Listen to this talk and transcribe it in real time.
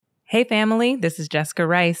Hey family, this is Jessica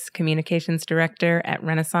Rice, Communications Director at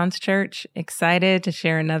Renaissance Church, excited to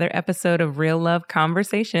share another episode of Real Love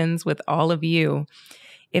Conversations with all of you.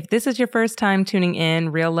 If this is your first time tuning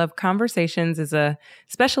in, Real Love Conversations is a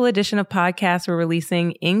special edition of podcast we're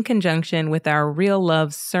releasing in conjunction with our Real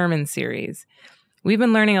Love Sermon series. We've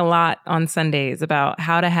been learning a lot on Sundays about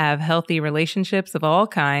how to have healthy relationships of all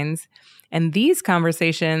kinds, and these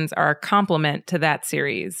conversations are a complement to that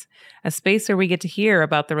series, a space where we get to hear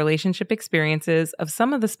about the relationship experiences of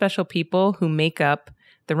some of the special people who make up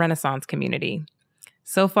the Renaissance community.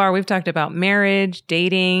 So far, we've talked about marriage,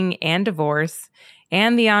 dating, and divorce,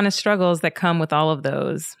 and the honest struggles that come with all of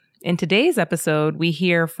those. In today's episode, we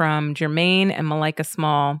hear from Jermaine and Malika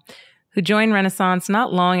Small, who joined Renaissance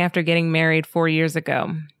not long after getting married 4 years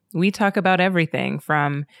ago. We talk about everything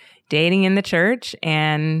from dating in the church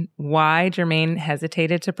and why Jermaine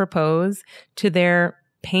hesitated to propose to their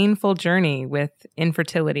painful journey with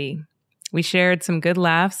infertility. We shared some good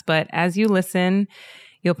laughs, but as you listen,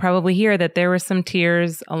 you'll probably hear that there were some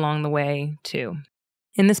tears along the way too.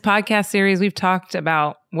 In this podcast series, we've talked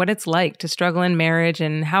about what it's like to struggle in marriage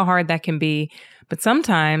and how hard that can be. But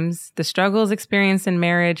sometimes the struggles experienced in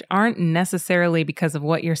marriage aren't necessarily because of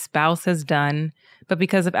what your spouse has done, but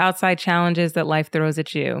because of outside challenges that life throws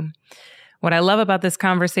at you. What I love about this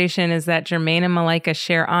conversation is that Jermaine and Malika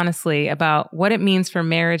share honestly about what it means for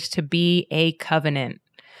marriage to be a covenant.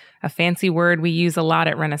 A fancy word we use a lot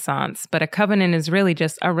at Renaissance, but a covenant is really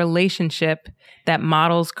just a relationship that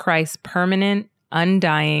models Christ's permanent,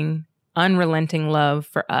 undying, unrelenting love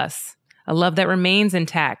for us. A love that remains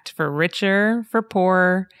intact for richer, for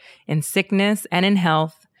poorer, in sickness and in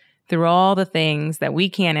health, through all the things that we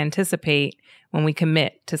can't anticipate when we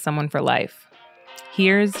commit to someone for life.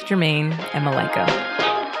 Here's Jermaine and Malika.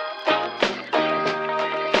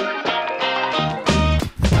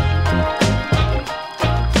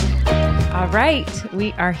 All right,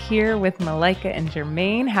 we are here with Malika and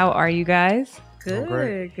Jermaine. How are you guys?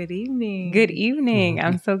 Good. Good evening. Good evening.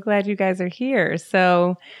 I'm so glad you guys are here.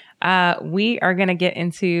 So we are going to get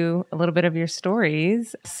into a little bit of your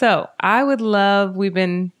stories. So we've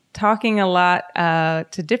been talking a lot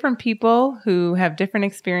to different people who have different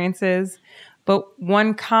experiences, but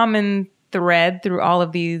one common thread through all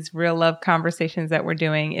of these real love conversations that we're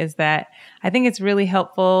doing is that I think it's really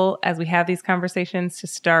helpful as we have these conversations to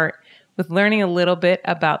start with learning a little bit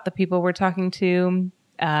about the people we're talking to,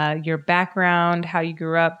 your background, how you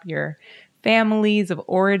grew up, your families of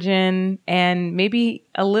origin, and maybe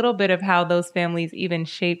a little bit of how those families even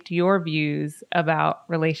shaped your views about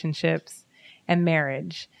relationships and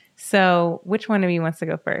marriage. So which one of you wants to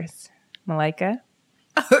go first? Malika?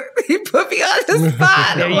 You put me on the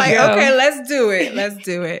spot. I'm like, go. Okay, let's do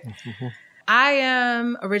it. I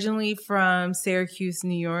am originally from Syracuse,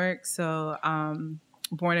 New York. So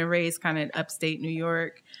born and raised kind of in upstate New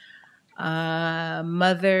York.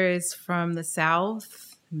 Mother is from the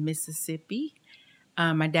South, Mississippi.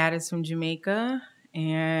 My dad is from Jamaica,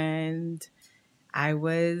 and I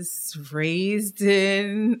was raised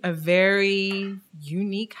in a very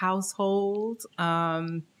unique household.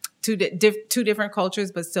 Two different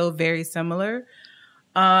cultures, but still very similar.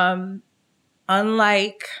 Unlike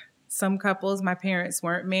some couples, my parents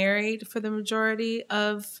weren't married for the majority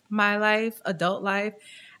of my life, adult life.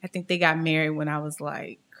 I think they got married when I was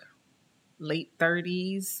like late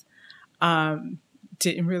 30s.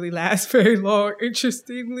 Didn't really last very long,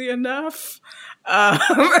 interestingly enough.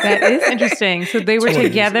 That is interesting. So they were 20s.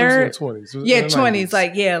 together. It was in the 20s. Yeah, 20s.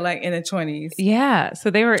 Like in the 20s. Yeah. So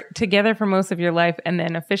they were together for most of your life and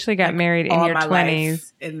then officially got married in your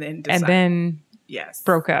 20s. And then and then yes,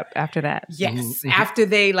 broke up after that. Yes. Mm-hmm. After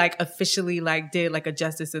they like officially like did like a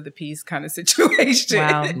justice of the peace kind of situation.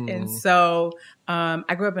 Wow. And so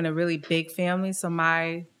I grew up in a really big family. So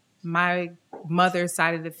my mother's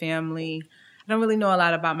side of the family, I don't really know a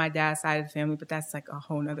lot about my dad's side of the family, but that's like a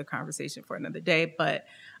whole nother conversation for another day. But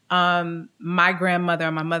my grandmother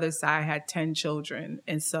on my mother's side had 10 children.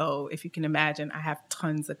 And so if you can imagine, I have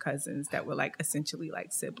tons of cousins that were like essentially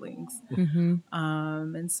like siblings. Mm-hmm.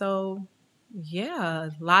 And so, yeah,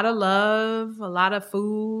 a lot of love, a lot of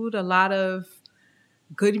food, a lot of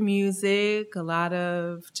good music, a lot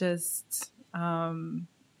of just, good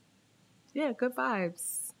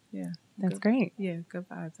vibes. Yeah. That's great. Yeah, good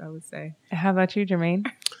vibes, I would say. How about you, Jermaine?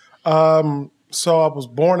 So I was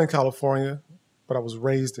born in California, but I was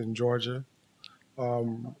raised in Georgia,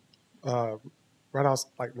 right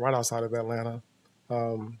outside of Atlanta.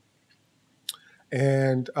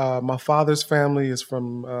 And my father's family is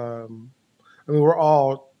from. We're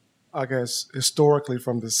all, I guess, historically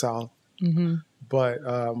from the South, Mm-hmm. but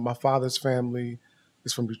my father's family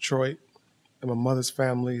is from Detroit, and my mother's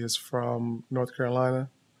family is from North Carolina.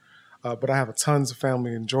 But I have tons of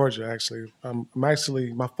family in Georgia, actually. My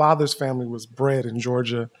father's family was bred in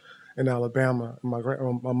Georgia and Alabama.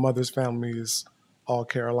 And my mother's family is all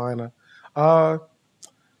Carolina. I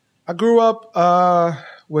grew up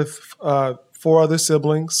with 4 other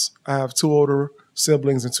siblings. I have 2 older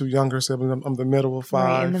siblings and 2 younger siblings. I'm the middle of 5.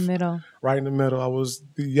 Right in the middle. Right in the middle. I was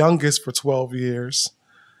the youngest for 12 years.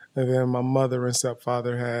 And then my mother and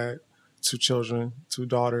stepfather had 2 children, 2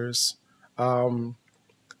 daughters.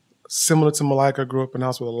 Similar to Malika, I grew up in a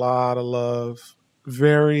house with a lot of love.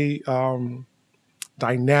 Very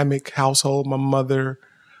dynamic household. My mother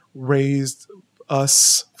raised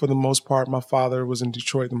us for the most part. My father was in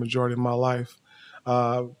Detroit the majority of my life.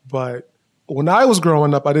 But when I was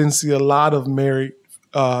growing up, I didn't see a lot of married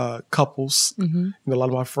couples. A lot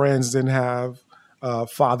of my friends didn't have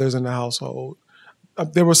fathers in the household.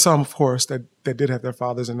 There were some, of course, that did have their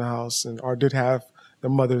fathers in the house or did have their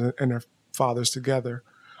mothers and their fathers together.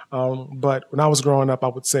 But when I was growing up, I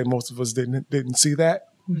would say most of us didn't see that.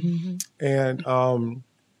 And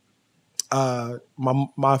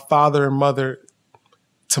my father and mother,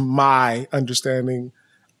 to my understanding,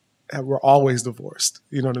 were always divorced.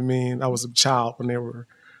 You know what I mean? I was a child when they were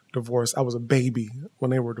divorced. I was a baby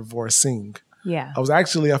when they were divorcing. Yeah. I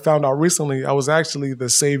found out recently, I was actually the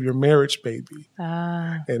savior marriage baby.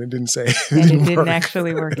 And it didn't say. It didn't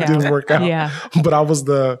actually work out. It didn't work out. Yeah. But I was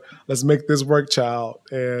the let's make this work child.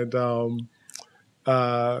 And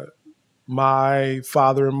my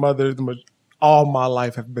father and mother, all my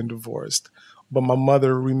life have been divorced. But my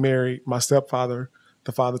mother remarried my stepfather,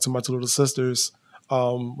 the father to my 2 little sisters,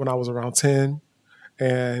 when I was around 10.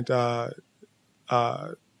 And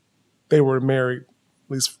they were married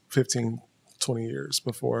at least 15, 20 years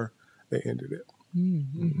before they ended it.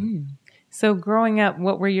 So growing up,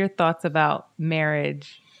 what were your thoughts about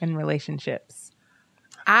marriage and relationships?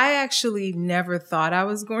 I actually never thought I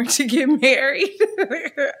was going to get married.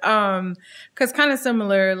 Because kind of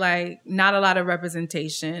similar, like not a lot of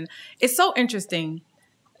representation. It's so interesting.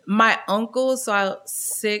 My uncles, so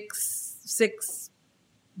 6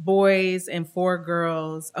 boys and 4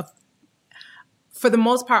 girls. For the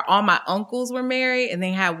most part, all my uncles were married and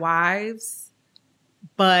they had wives.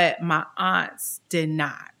 But my aunts did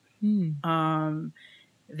not.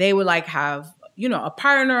 They would like have, a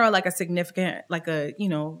partner or like a significant, like a,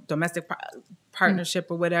 domestic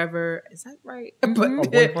partnership or whatever. Is that right?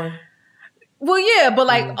 Well, yeah, but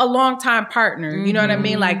like a long time partner, you know what I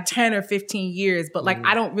mean? Like 10 or 15 years. But like,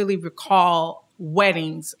 I don't really recall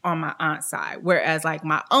weddings on my aunt's side. Whereas like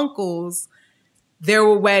my uncles, there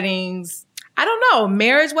were weddings. I don't know.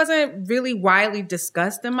 Marriage wasn't really widely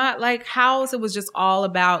discussed in my house. It was just all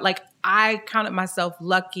about I counted myself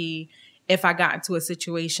lucky if I got into a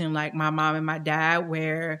situation like my mom and my dad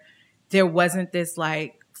where there wasn't this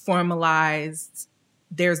formalized,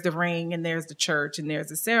 there's the ring and there's the church and there's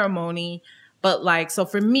the ceremony. But so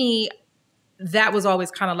for me, that was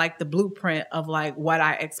always kind of the blueprint of what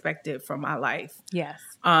I expected from my life. Yes.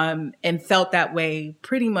 And felt that way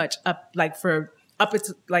pretty much up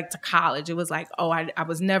into to college. It was I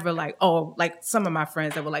was never some of my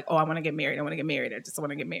friends that were I want to get married. I just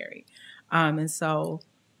want to get married. And so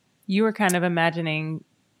you were kind of imagining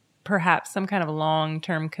perhaps some kind of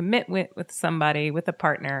long-term commitment with somebody, with a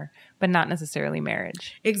partner, but not necessarily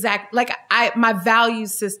marriage. Exactly. My value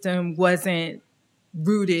system wasn't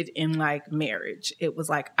rooted in marriage. It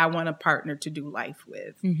was I want a partner to do life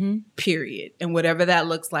with, period. And whatever that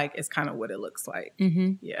looks like is kind of what it looks like.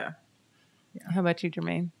 Yeah. How about you,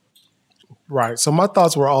 Jermaine? Right. So my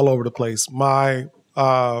thoughts were all over the place. My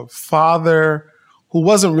father, who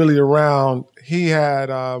wasn't really around, he had,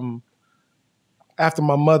 after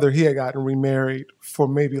my mother, he had gotten remarried for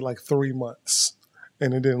maybe 3 months,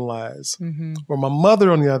 and it didn't last. Where my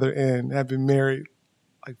mother, on the other end, had been married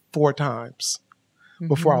 4 times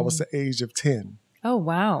before I was the age of 10. Oh,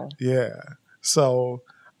 wow. Yeah. So,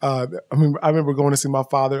 I remember going to see my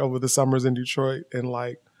father over the summers in Detroit, and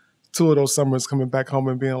 2 of those summers coming back home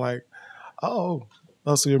and being oh,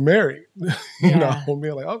 so you're married. you know, and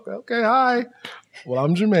being okay, hi. Well,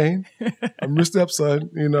 I'm Jermaine. I'm your stepson,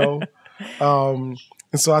 And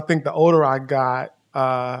so I think the older I got,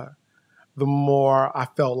 the more I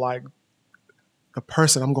felt like the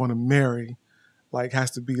person I'm going to marry,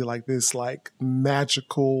 has to be this,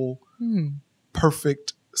 magical,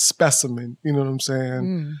 perfect specimen. You know what I'm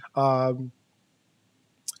saying?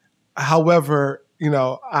 However,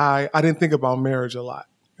 I didn't think about marriage a lot.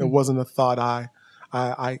 It wasn't a thought I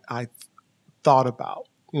thought about.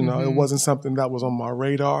 It wasn't something that was on my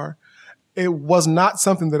radar. It was not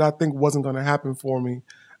something that I think wasn't going to happen for me.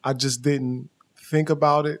 I just didn't think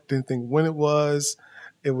about it, didn't think when it was.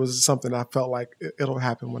 It was something I felt like it'll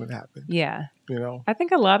happen when it happened. Yeah. You know? I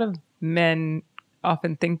think a lot of men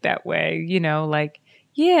often think that way, like,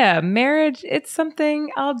 yeah, marriage, it's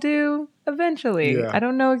something I'll do eventually. Yeah. I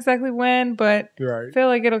don't know exactly when, but Right. I feel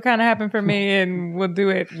like it'll kind of happen for me and we'll do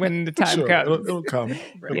it when the time Sure. comes. It'll come.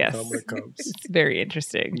 Yes. It'll come when it comes. It's very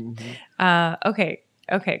interesting.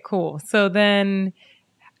 Mm-hmm. Okay, cool. So then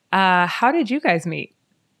how did you guys meet?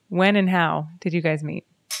 When and how did you guys meet?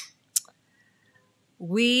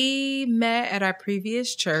 We met at our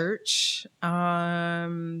previous church.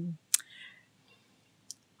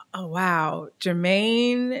 Oh wow,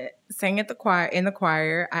 Jermaine sang at the choir in the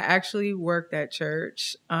choir. I actually worked at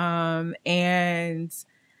church, and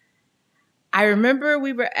I remember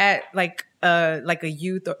we were at like a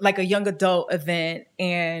youth or like a young adult event,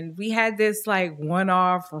 and we had this like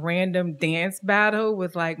one-off random dance battle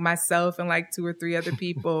with like myself and like 2 or 3 other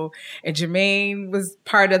people, and Jermaine was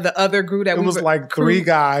part of the other group that It was like 3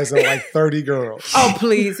 guys and like 30 girls. Oh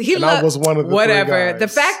please, I was one of the whatever. 3 guys. The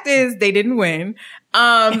fact is, they didn't win.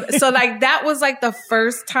 So like that was like the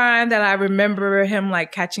first time that I remember him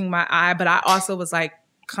like catching my eye, but I also was like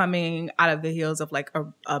coming out of the heels of like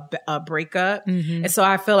a breakup. Mm-hmm. And so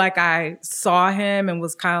I feel like I saw him and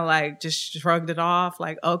was kind of like just shrugged it off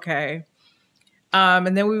like, okay.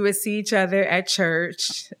 And then we would see each other at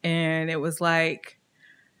church and it was like,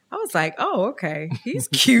 I was like, oh, okay, he's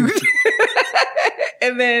cute.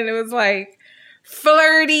 And then it was like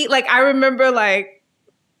flirty. Like I remember like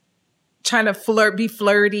trying to be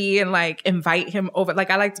flirty and like invite him over. Like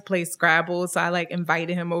I like to play Scrabble. So I like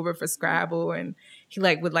invited him over for Scrabble and he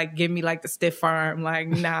like would like give me like the stiff arm, like,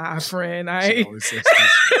 nah, friend, It's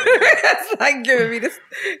like giving me this.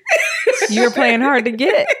 You were playing hard to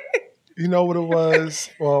get. You know what it was?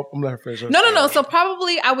 Well, I'm not sure. No. So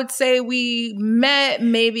probably I would say we met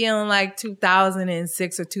maybe in like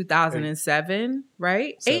 2006 or 2007,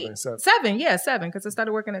 right? 7. 7, yeah, 7, because I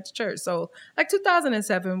started working at the church. So like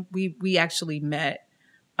 2007, we actually met.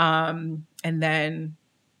 And then,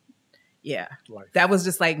 yeah, that was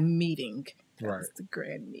just like meeting. That was the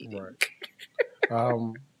grand meeting.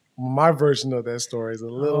 Right. My version of that story is a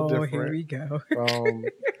little different. Here we go.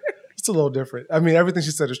 It's a little different. I mean, everything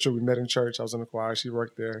she said is true. We met in church. I was in the choir. She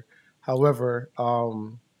worked there. However,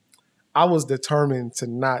 I was determined to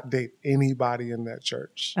not date anybody in that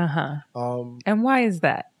church. And why is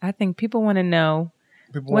that? I think people want to know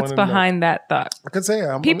what's behind that thought. I could say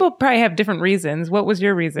people probably have different reasons. What was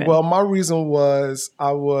your reason? Well, my reason was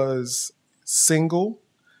I was single.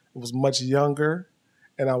 I was much younger,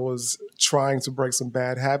 and I was trying to break some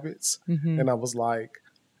bad habits. Mm-hmm. And I was like,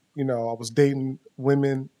 I was dating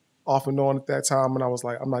women off and on at that time, and I was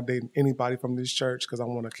like, I'm not dating anybody from this church because I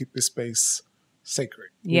want to keep this space sacred.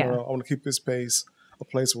 I want to keep this space a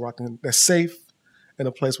place where that's safe and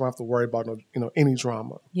a place where I don't have to worry about any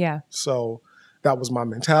drama. Yeah. So that was my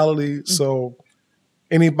mentality. Mm-hmm. So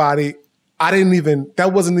that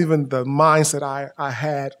wasn't even the mindset I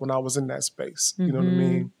had when I was in that space. You know what I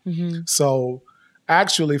mean? Mm-hmm. So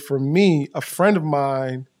actually for me, a friend of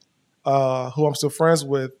mine who I'm still friends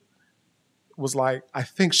with was like, I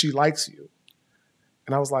think she likes you.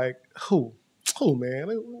 And I was like, who, man?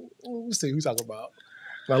 Let me see who you talking about.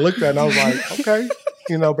 And I looked at it and I was like, okay.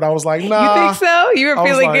 But I was like, nah. You think so? You were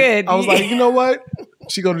feeling good. I was like, you know what?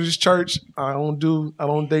 She go to this church. I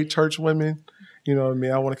don't date church women. You know what I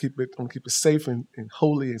mean? I want to keep it safe and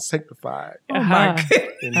holy and sanctified. Oh my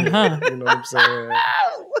goodness. You know what I'm saying?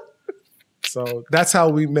 So that's how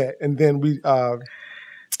we met. And then we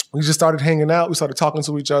just started hanging out. We started talking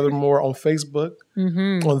to each other more on Facebook,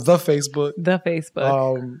 on the Facebook.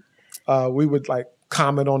 We would like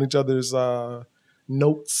comment on each other's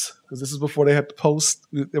notes because this is before they had to post.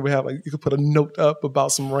 They would have you could put a note up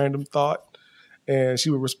about some random thought, and she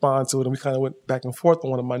would respond to it, and we kind of went back and forth on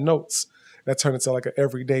one of my notes. That turned into like an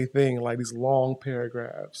everyday thing, like these long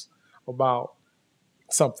paragraphs about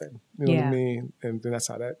something. You know what I mean? And then that's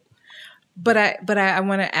how that. But I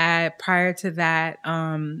want to add prior to that,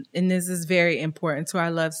 and this is very important to our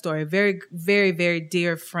love story. Very, very, very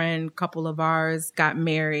dear friend, couple of ours got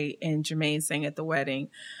married and Jermaine sang at the wedding.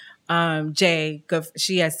 Jay,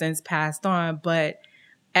 she has since passed on, but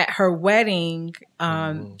at her wedding,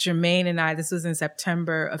 Jermaine and I, this was in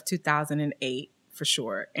September of 2008 for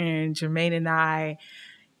sure. And Jermaine and I,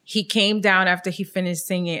 he came down after he finished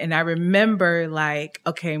singing, and I remember like,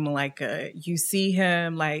 okay, Malika, you see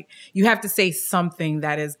him, like, you have to say something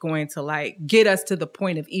that is going to like get us to the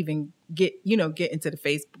point of even get into the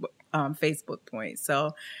Facebook point.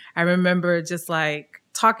 So I remember just like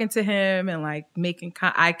talking to him and like making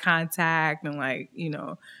eye contact and like, being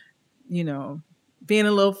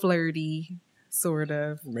a little flirty. Sort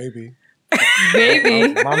of. Maybe.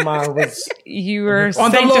 Maybe. My mind was You were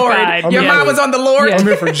On the sanctified. Lord. Your Yes. mind was on the Lord. Yes. I'm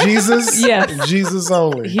here for Jesus. Yes. And Jesus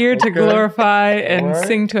only. Here to Okay? glorify and All right.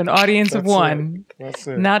 sing to an audience of That's one, it. That's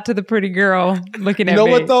it. not to the pretty girl looking You at know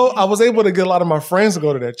me. what though? I was able to get a lot of my friends to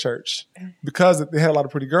go to that church because they had a lot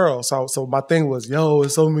of pretty girls. So my thing was, yo,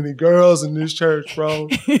 there's so many girls in this church, bro.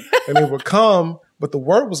 And they would come, but the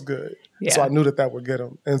word was good. Yeah. So I knew that would get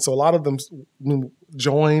them. And so a lot of them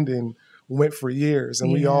joined and went for years.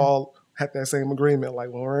 And we Yeah. all had that same agreement.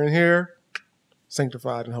 Like when we're in here,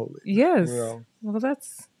 sanctified and holy. Yes. You know? Well,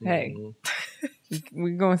 that's, hey, Mhm.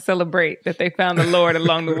 we're going to celebrate that they found the Lord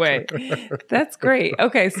along the way. That's great.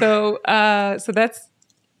 Okay. So that's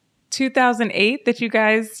 2008 that you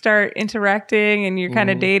guys start interacting and you're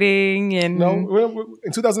kind of dating and No,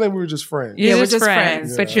 in 2008, we were just friends. You're we're just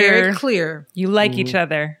friends, but Very clear. you like each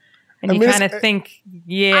other and I you mean, kind of it's- think,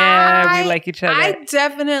 we like each other. I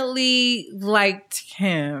definitely liked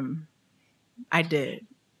him. I did.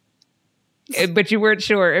 But you weren't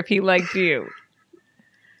sure if he liked you.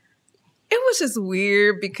 It was just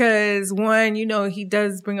weird because one, he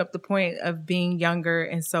does bring up the point of being younger.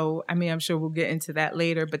 And so, I mean, I'm sure we'll get into that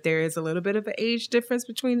later, but there is a little bit of an age difference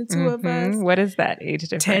between the two of us. What is that age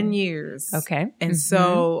difference? 10 years. Okay. And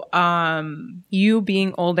so, you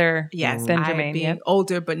being older yes, than I Jermaine. being Yep.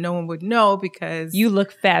 older, but no one would know because You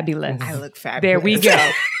look fabulous. I look fabulous. There we go.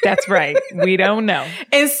 That's right. We don't know.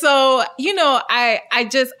 And so,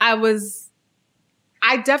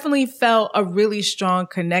 I definitely felt a really strong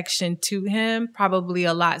connection to him, probably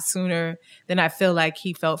a lot sooner than I feel like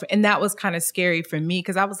he felt. And that was kind of scary for me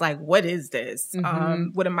because I was like, what is this?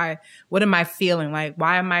 What am I feeling? Like,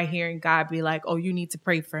 why am I hearing God be like, oh, you need to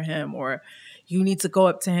pray for him or you need to go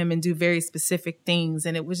up to him and do very specific things.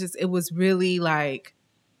 And it was really like,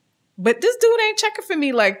 but this dude ain't checking for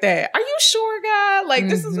me like that. Are you sure, God? Like,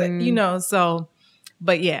 this is what, so,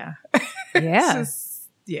 but yeah. Yeah.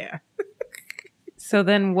 Yeah. So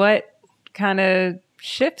then what kind of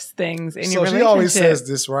shifts things in your So relationship? she always says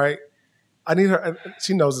this, right? I need her.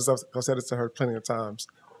 She knows this. I've said it to her plenty of times.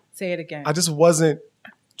 Say it again. I just wasn't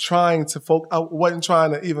trying to I wasn't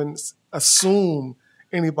trying to even assume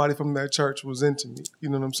anybody from that church was into me. You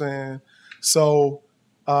know what I'm saying? So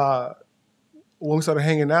when we started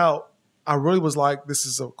hanging out, I really was like, this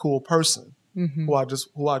is a cool person who I just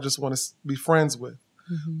want to be friends with.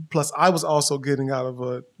 Plus, I was also getting out of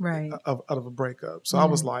a out of a breakup, so I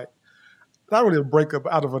was like, not really a breakup,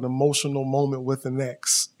 out of an emotional moment with an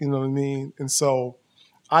ex. You know what I mean? And so,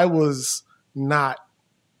 I was not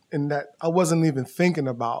in that. I wasn't even thinking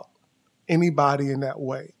about anybody in that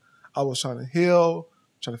way. I was trying to heal,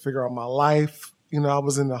 trying to figure out my life. You know, I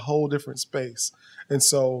was in a whole different space, and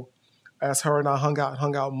so as her and I hung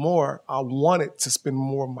out more, I wanted to spend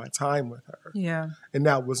more of my time with her. Yeah, and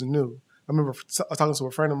that was new. I remember talking to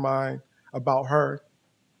a friend of mine about her,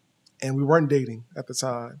 and we weren't dating at the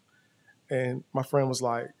time. And my friend was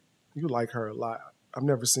like, you like her a lot. I've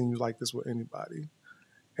never seen you like this with anybody.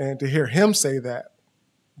 And to hear him say that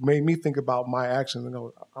made me think about my actions and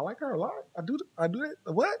go, I like her a lot. I do that.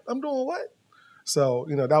 What? I'm doing what? So,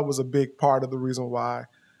 that was a big part of the reason why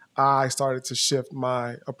I started to shift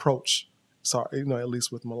my approach. Sorry, at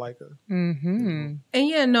least with Malika. And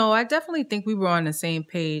I definitely think we were on the same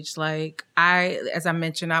page. Like as I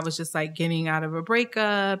mentioned, I was just like getting out of a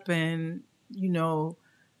breakup and,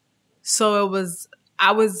 so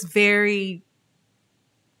I was very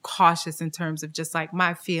cautious in terms of just like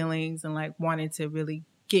my feelings and like wanting to really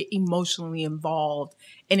get emotionally involved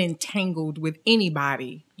and entangled with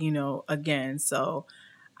anybody, again. So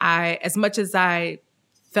as much as I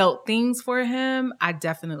felt things for him, I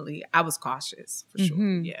was cautious for sure.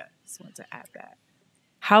 Yeah. Just wanted to add that.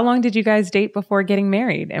 How long did you guys date before getting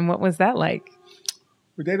married? And what was that like?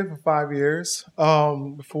 We dated for 5 years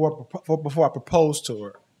before I proposed to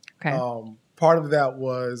her. Okay. Part of that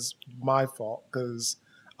was my fault because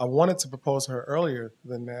I wanted to propose to her earlier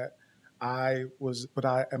than that. In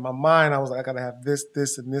my mind, I was like, I got to have this,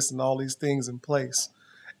 and this, and all these things in place.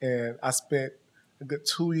 And I spent a good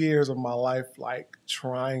 2 years of my life like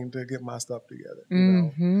trying to get my stuff together.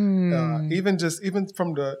 Even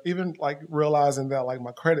realizing that like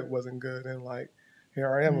my credit wasn't good, and like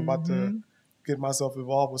here I am about to get myself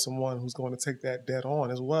involved with someone who's going to take that debt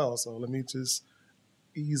on as well. So let me just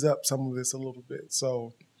ease up some of this a little bit.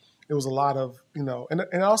 So it was a lot of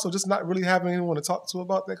and also just not really having anyone to talk to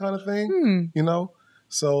about that kind of thing.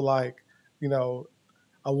 So like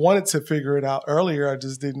I wanted to figure it out earlier. I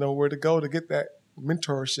just didn't know where to go to get that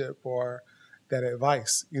mentorship or that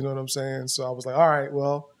advice. You know what I'm saying? So I was like, all right,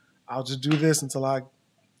 well, I'll just do this until I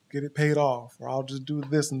get it paid off, or I'll just do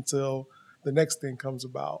this until the next thing comes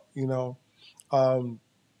about, And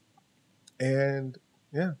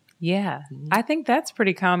yeah. Yeah. I think that's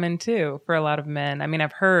pretty common too for a lot of men. I mean,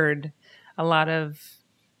 I've heard a lot of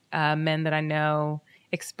men that I know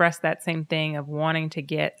express that same thing of wanting to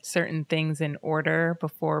get certain things in order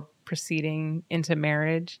before proceeding into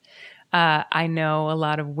marriage. I know a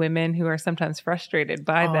lot of women who are sometimes frustrated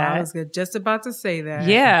by that. I was just about to say that.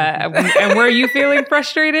 Yeah. And were you feeling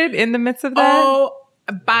frustrated in the midst of that? Oh,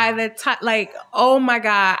 by the time, like, oh my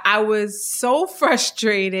God, I was so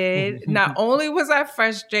frustrated. Not only was I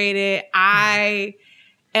frustrated, I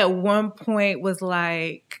at one point was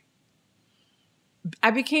like,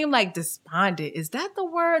 I became like despondent. Is that the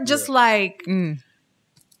word? Just like, I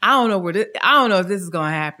don't know if this is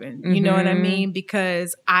going to happen. You know what I mean?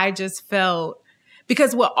 Because I just felt,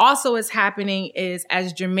 because what also is happening is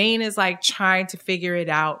as Jermaine is like trying to figure it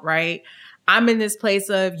out, right? I'm in this place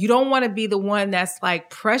of, you don't want to be the one that's like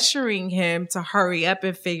pressuring him to hurry up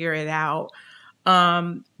and figure it out.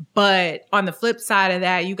 But on the flip side of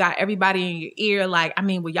that, you got everybody in your ear, like, I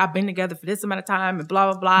mean, well, y'all been together for this amount of time and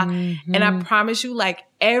blah, blah, blah. And I promise you, like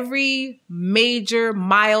every major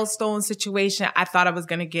milestone situation, I thought I was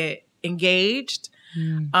going to get engaged.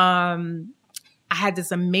 I had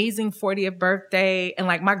this amazing 40th birthday, and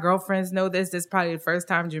like my girlfriends know this. This is probably the first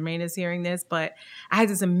time Jermaine is hearing this, but I had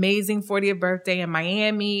this amazing 40th birthday in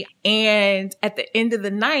Miami. And at the end of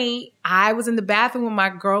the night, I was in the bathroom with my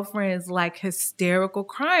girlfriends, like hysterical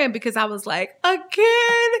crying because I was like,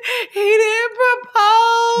 again, he didn't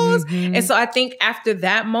propose. And so I think after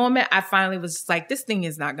that moment, I finally was just like, this thing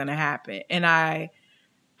is not going to happen. And I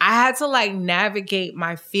had to like navigate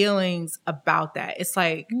my feelings about that. It's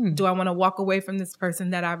like, do I want to walk away from this person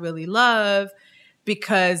that I really love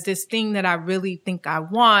because this thing that I really think I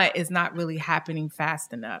want is not really happening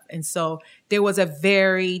fast enough? And so there was a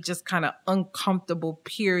very just kind of uncomfortable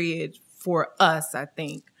period for us, I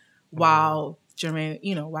think, while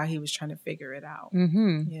Jermaine, while he was trying to figure it out.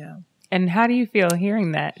 Yeah. And how do you feel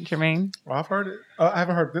hearing that, Jermaine? Well, I've heard it. I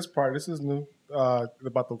haven't heard this part. This is new.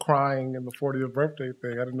 About the crying and the 40th birthday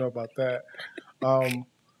thing. I didn't know about that.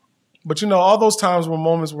 But, all those times were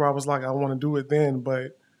moments where I was like, I want to do it then.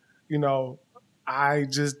 But, I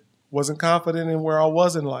just wasn't confident in where I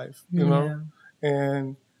was in life, you know?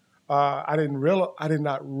 And I did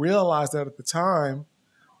not realize that at the time.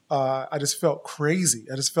 I just felt crazy.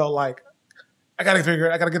 I just felt like, I got to figure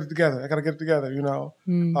it. I got to get it together.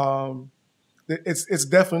 It's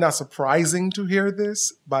definitely not surprising to hear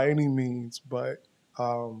this by any means, but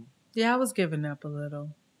yeah, I was giving up a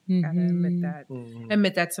little. Gotta admit that.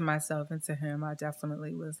 Admit that to myself and to him. I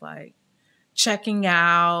definitely was like checking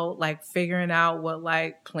out, like figuring out what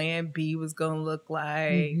like plan B was gonna look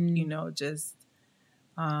like, just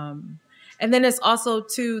and then it's also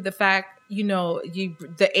too the fact,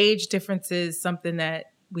 the age difference is something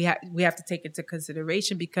that we have to take into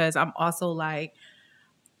consideration, because I'm also like,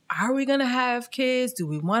 are we going to have kids? Do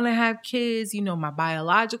we want to have kids? My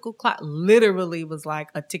biological clock literally was like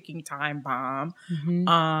a ticking time bomb.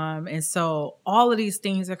 And so all of these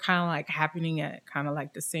things are kind of like happening at kind of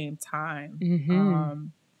like the same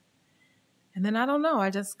time. And then I don't know, I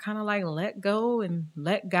just kind of like let go and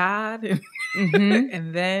let God.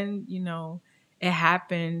 And then, it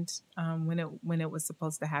happened when it was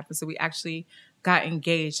supposed to happen. So we actually got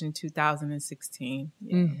engaged in 2016.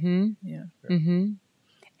 Yeah.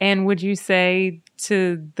 And would you say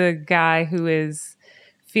to the guy who is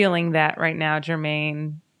feeling that right now,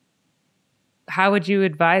 Jermaine, how would you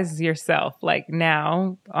advise yourself like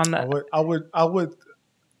now on the... I would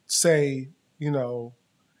say,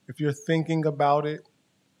 if you're thinking about it,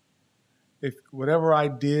 if whatever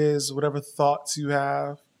ideas, whatever thoughts you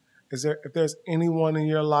have, if there's anyone in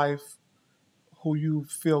your life who you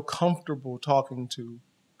feel comfortable talking to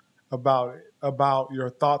about it, about your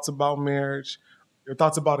thoughts about marriage, your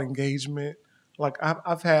thoughts about engagement. Like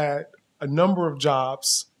I've had a number of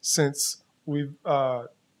jobs since we've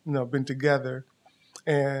been together,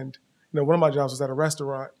 and one of my jobs was at a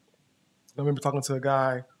restaurant. I remember talking to a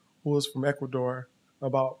guy who was from Ecuador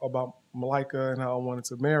about Malika and how I wanted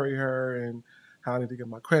to marry her and how I need to get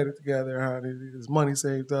my credit together, how I need to get this money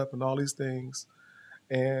saved up and all these things.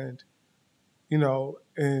 And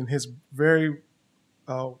and his very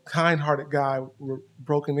kind-hearted guy with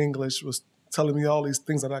broken English was telling me all these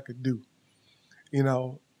things that I could do, and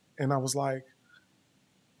I was like,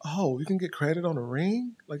 oh, you can get credit on a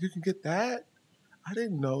ring? Like you can get that? I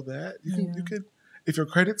didn't know that. You could, if your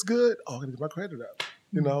credit's good, I'm going to get my credit up,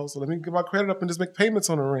 so let me get my credit up and just make payments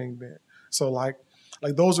on a ring then. So like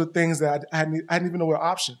those are things that I didn't even know were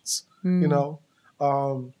options, in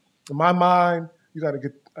my mind, you got to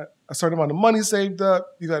get a certain amount of money saved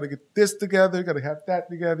up. You got to get this together. You got to have that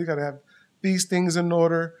together. You got to have these things in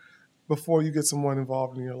order before you get someone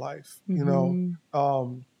involved in your life, you know?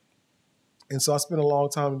 And so I spent a long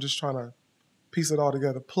time just trying to piece it all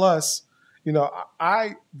together. Plus, you know,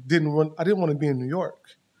 I didn't want to be in New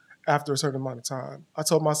York after a certain amount of time. I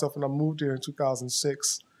told myself when I moved here in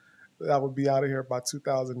 2006 that I would be out of here by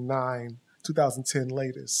 2009, 2010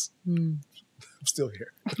 latest. I'm still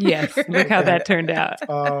here. Yes, look how that turned out.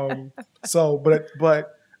 But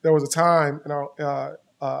there was a time in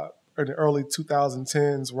the early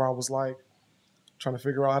 2010s where I was like trying to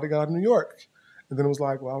figure out how to get out of New York. And then it was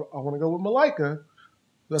like, well, I want to go with Malika.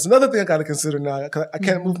 That's another thing I got to consider now. I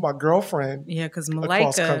can't move my girlfriend. Yeah, because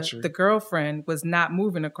Malika, the girlfriend, was not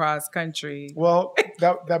moving across country. Well,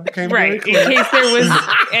 that became right. very clear. In case there was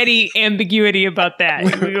any ambiguity about that,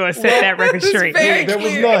 we're going to set that record straight. There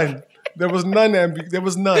was none. There was none. There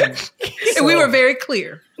was none. So, we were very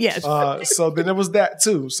clear. Yes. So then there was that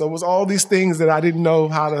too. So it was all these things that I didn't know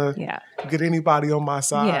how to get anybody on my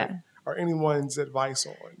side or anyone's advice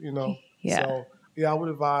on, you know. Yeah. So I would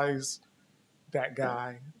advise that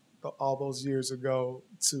guy all those years ago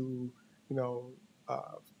to, you know,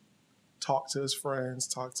 talk to his friends,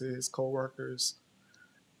 talk to his coworkers,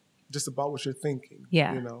 just about what you're thinking.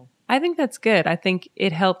 Yeah. You know, I think that's good. I think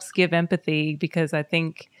it helps give empathy because I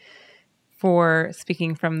think for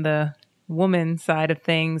speaking from the woman side of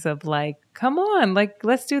things of like, come on, like,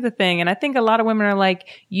 let's do the thing. And I think a lot of women are like,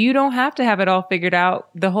 you don't have to have it all figured out.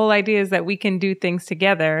 The whole idea is that we can do things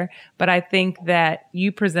together. But I think that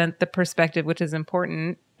you present the perspective, which is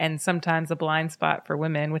important and sometimes a blind spot for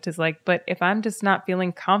women, which is like, but if I'm just not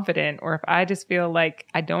feeling confident or if I just feel like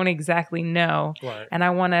I don't exactly know and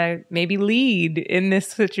I want to maybe lead in this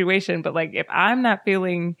situation, but like if I'm not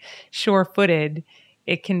feeling sure-footed,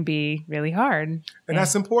 it can be really hard. And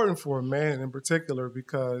that's important for a man in particular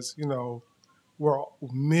because, you know,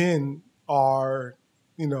 men are,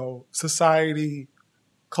 you know, society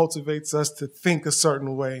cultivates us to think a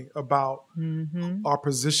certain way about our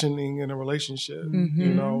positioning in a relationship,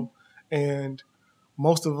 you know, and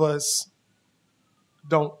most of us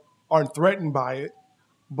aren't threatened by it,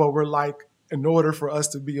 but we're like, in order for us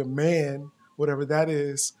to be a man, whatever that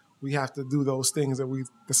is, we have to do those things that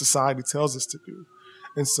the society tells us to do.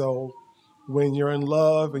 And so when you're in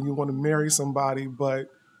love and you want to marry somebody, but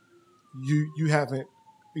you haven't,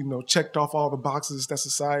 you know, checked off all the boxes that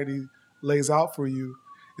society lays out for you,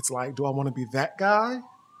 it's like, do I want to be that guy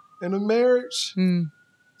in a marriage? Do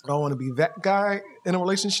I want to be that guy in a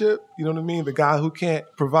relationship? You know what I mean? The guy who can't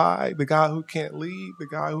provide, the guy who can't lead, the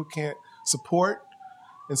guy who can't support.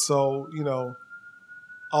 And so, you know,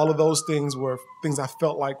 all of those things were things I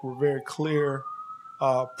felt like were very clear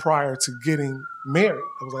prior to getting married.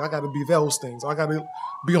 I was like, I got to be those things. I got to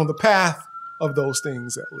be on the path of those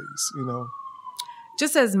things at least, you know.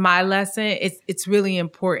 Just as my lesson, it's really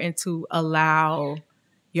important to allow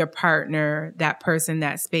your partner, that person,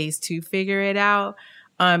 that space to figure it out.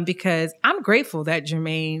 Because I'm grateful that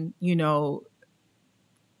Jermaine, you know,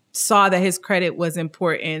 saw that his credit was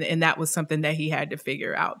important and that was something that he had to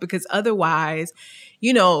figure out. Because otherwise,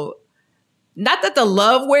 you know, not that the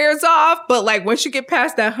love wears off, but like once you get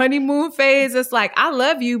past that honeymoon phase, it's like, I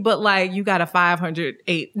love you, but like you got a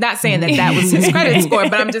 508. Not saying that was his credit score,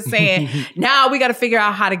 but I'm just saying now we got to figure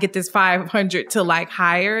out how to get this 500 to like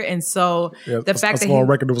higher. And so the fact that on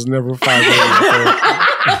record, it was never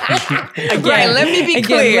 500. Again, let me be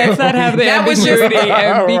clear. Let's not have the ambiguity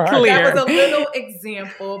and be clear. That was a little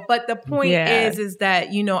example, but the point is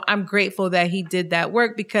that, you know, I'm grateful that he did that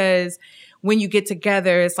work because when you get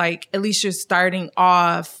together, it's like, at least you're starting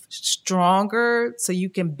off stronger so you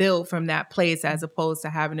can build from that place as opposed to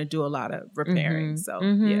having to do a lot of repairing. So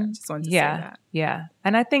just wanted to say that. Yeah.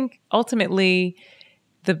 And I think ultimately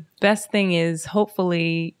the best thing is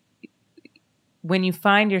hopefully when you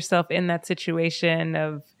find yourself in that situation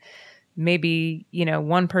of maybe, you know,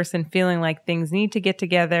 one person feeling like things need to get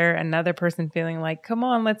together, another person feeling like, come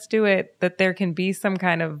on, let's do it, that there can be some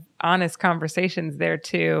kind of honest conversations there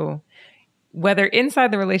too. Whether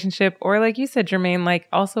inside the relationship or like you said, Jermaine, like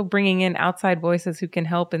also bringing in outside voices who can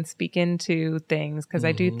help and speak into things. Cause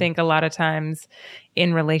I do think a lot of times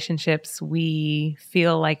in relationships, we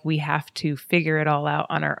feel like we have to figure it all out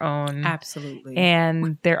on our own. Absolutely.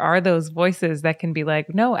 And there are those voices that can be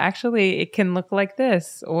like, no, actually it can look like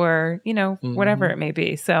this or, you know, whatever it may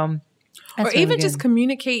be. So or really even just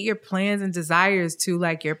communicate your plans and desires to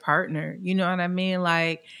like your partner. You know what I mean?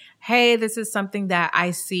 Like, hey, this is something that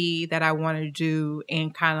I see that I want to do,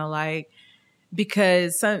 and kind of like,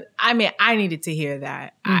 because I needed to hear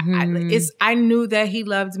that. I knew that he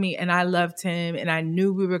loved me and I loved him and I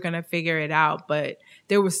knew we were going to figure it out, but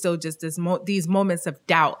there was still just these moments of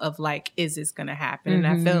doubt of like, is this going to happen? And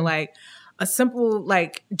I feel like a simple,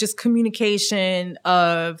 like, just communication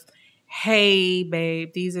of, hey,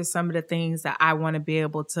 babe, these are some of the things that I want to be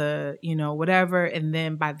able to, whatever. And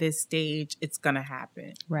then by this stage, it's going to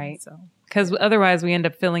happen. Right. So, because otherwise we end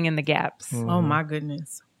up filling in the gaps. Mm-hmm. Oh my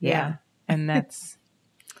goodness. Yeah. And that's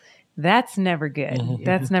never good. Mm-hmm.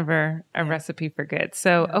 That's never a recipe for good.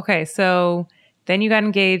 So, okay. So then you got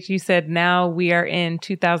engaged. You said now we are in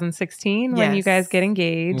 2016 when you Yes. guys get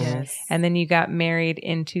engaged. Yes. And then you got married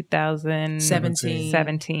in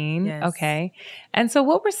 2017. Yes. Okay. And so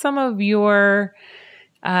what were some of your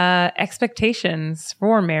expectations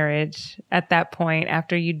for marriage at that point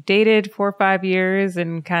after you dated 4 or 5 years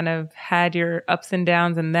and kind of had your ups and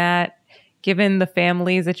downs in that, given the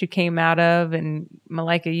families that you came out of? And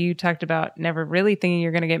Malika, you talked about never really thinking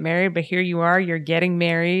you're going to get married, but here you are, you're getting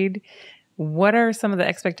married. What are some of the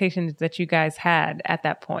expectations that you guys had at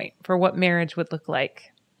that point for what marriage would look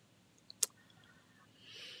like?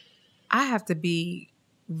 I have to be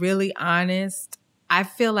really honest. I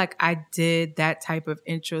feel like I did that type of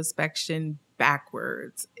introspection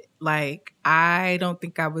backwards. Like, I don't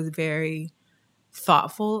think I was very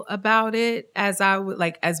thoughtful about it as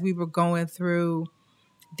we were going through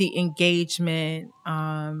the engagement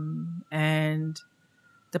and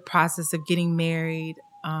the process of getting married.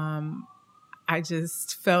 I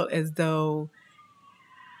just felt as though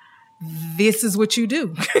this is what you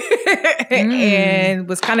do and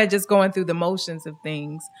was kind of just going through the motions of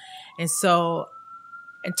things. And so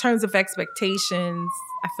in terms of expectations,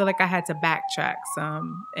 I feel like I had to backtrack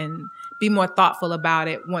some and be more thoughtful about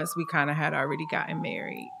it once we kind of had already gotten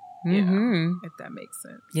married. If that makes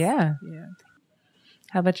sense. Yeah. Yeah.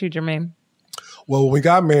 How about you, Jermaine? Well, when we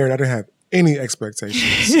got married, I didn't have any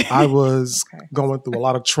expectations. I was going through a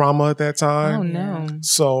lot of trauma at that time. Oh, no.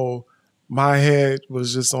 So my head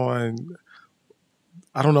was just on,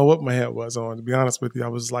 I don't know what my head was on, to be honest with you. I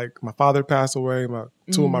was like, my father passed away.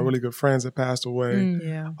 Two of my really good friends had passed away,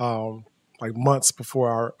 like months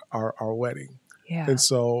before our wedding. Yeah. And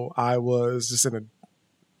so I was just in a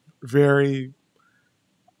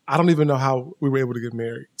I don't even know how we were able to get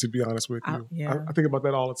married, to be honest with you. I think about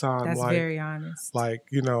that all the time. That's very honest. Like,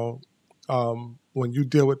 when you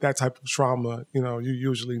deal with that type of trauma, you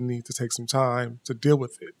usually need to take some time to deal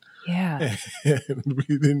with it. Yeah. And we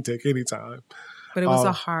didn't take any time. But it was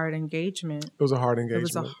a hard engagement. It was a hard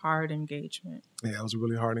engagement. It was a hard engagement. Yeah, it was a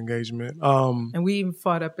really hard engagement. And we even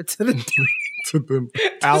fought up into the to the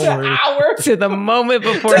hour. To the moment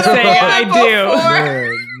before saying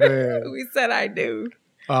I do. Man. We said I do.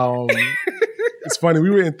 It's funny. We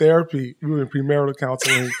were in therapy. We were in premarital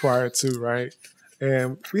counseling prior to, right?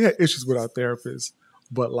 And we had issues with our therapist.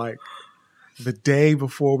 But like the day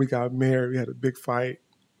before we got married, we had a big fight.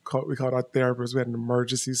 We called our therapist. We had an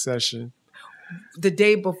emergency session. The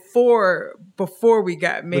day before we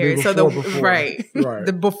got married. Right.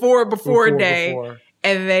 The before day.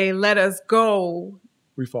 And they let us go.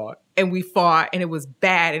 We fought. And it was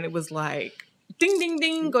bad. And it was like, ding, ding,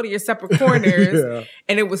 ding, go to your separate corners. Yeah.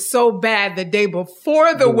 And it was so bad the day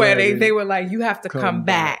before the wedding, they were like, you have to come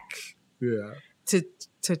back. Yeah.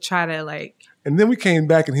 To try to like. And then we came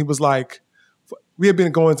back and he was like, we had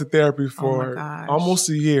been going to therapy for almost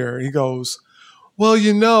a year. He goes,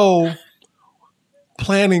 well,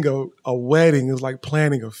 planning a wedding is like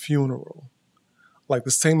planning a funeral. Like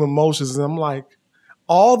the same emotions. And I'm like,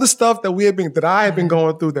 all the stuff that I had been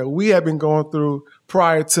going through, that we had been going through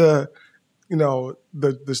prior to,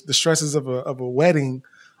 the stresses of a wedding.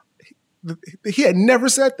 He had never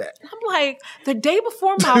said that. I'm like, the day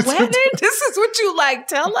before my wedding? This is what you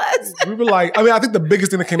tell us? We were like, I think the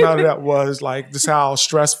biggest thing that came out of that was like just how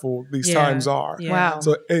stressful these times are. Yeah. Wow.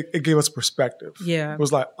 So it gave us perspective. Yeah. It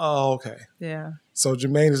was like, oh, okay. Yeah. So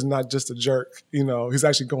Jermaine is not just a jerk. He's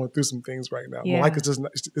actually going through some things right now. Yeah. Malika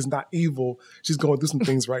is not evil. She's going through some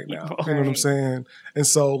things right now. You know what I'm saying? And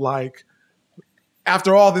so like,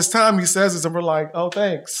 after all this time, he says this, and we're like, oh,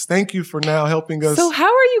 thanks. Thank you for now helping us. So how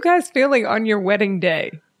are you guys feeling on your wedding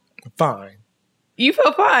day? Fine. You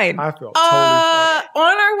feel fine? I felt totally fine.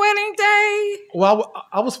 On our wedding day? Well,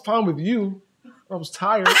 I was fine with you. I was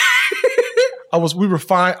tired. We were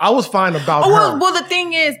fine. I was fine about her. Well, the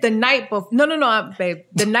thing is, the night before, no, babe.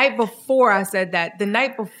 The night before I said that, the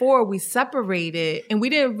night before we separated and we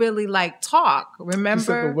didn't really talk, remember? You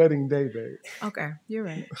said the wedding day, babe. Okay, you're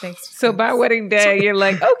right. Thanks. So by wedding day, you're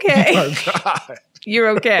like, okay. Oh, my God. You're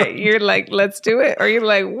okay. You're like, let's do it. Or you're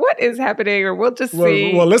like, what is happening? Or we'll just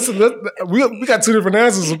see. Well, listen, we got two different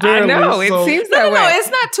answers apparently. I know. It seems that way. No, it's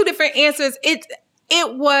not two different answers.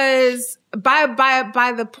 It was by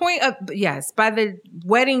the point of, by the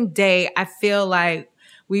wedding day, I feel like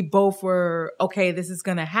we both were, okay, this is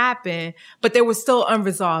going to happen, but there were still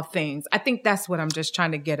unresolved things. I think that's what I'm just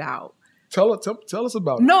trying to get out. Tell us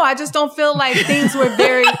about it. No, I just don't feel like things were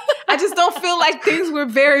very,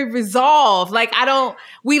 resolved. Like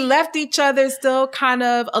we left each other still kind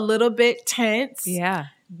of a little bit tense. Yeah.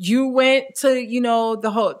 You went to, to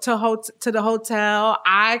the hotel.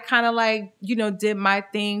 I kind of like, did my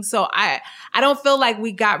thing. So I don't feel like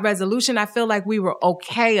we got resolution. I feel like we were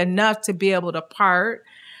okay enough to be able to part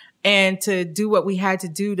and to do what we had to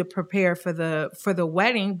do to prepare for the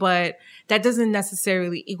wedding. But that doesn't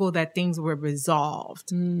necessarily equal that things were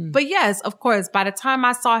resolved. But yes, of course, by the time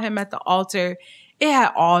I saw him at the altar, it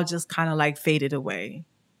had all just kind of like faded away.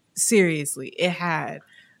 Seriously, it had.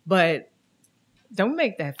 But don't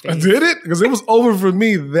make that face. Did it? Because it was over for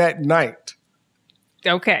me that night.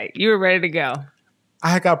 Okay. You were ready to go. I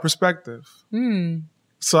had got perspective.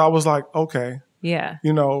 So I was like, okay. Yeah.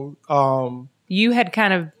 You had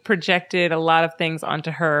kind of projected a lot of things onto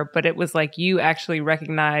her, but it was like you actually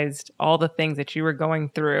recognized all the things that you were going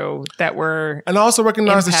through that were And I also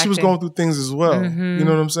recognized that she was going through things as well. You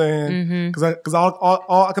know what I'm saying? Because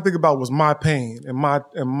all I could think about was my pain and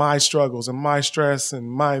my struggles and my stress and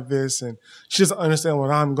my this. And she doesn't understand what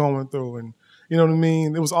I'm going through. And you know what I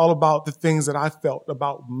mean? It was all about the things that I felt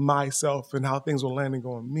about myself and how things were landing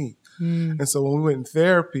on me. And so when we went in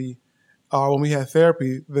therapy, when we had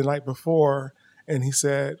therapy the night before, and he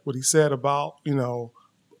said what he said about,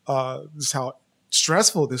 just how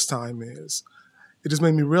stressful this time is, it just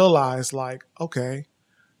made me realize, like, okay,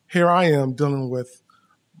 here I am dealing with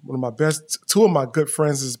two of my good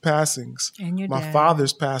friends' passings. And your my dad.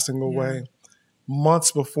 Father's passing away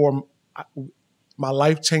months before my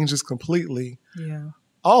life changes completely. Yeah.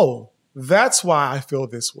 Oh, that's why I feel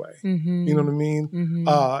this way. You know what I mean?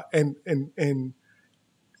 And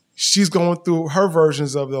she's going through her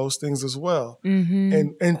versions of those things as well.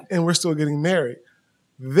 And we're still getting married.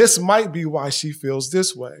 This might be why she feels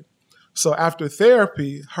this way. So after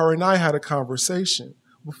therapy, her and I had a conversation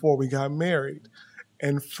before we got married.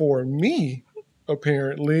 And for me,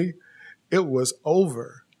 apparently, it was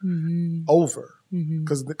over.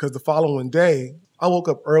 Because the following day, I woke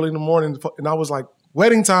up early in the morning and I was like,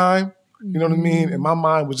 wedding time. You know what I mean? And my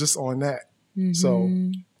mind was just on that. So,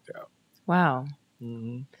 yeah. Wow.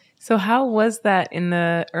 So how was that in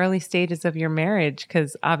the early stages of your marriage?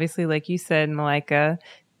 Because obviously, like you said, Malaika,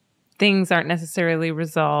 things aren't necessarily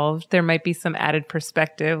resolved. There might be some added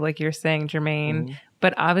perspective, like you're saying, Jermaine.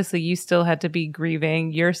 But obviously, you still had to be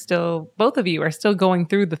grieving. Both of you are still going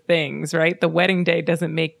through the things, right? The wedding day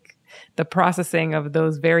doesn't make the processing of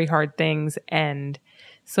those very hard things end.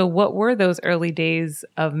 So what were those early days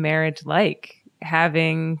of marriage like?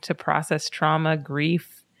 Having to process trauma,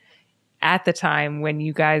 grief, at the time when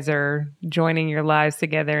you guys are joining your lives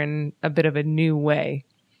together in a bit of a new way?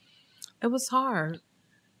 It was hard.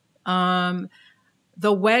 The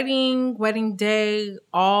wedding day,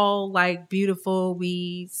 all like beautiful.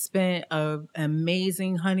 We spent an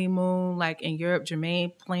amazing honeymoon, like in Europe.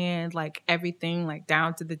 Jermaine planned like everything, like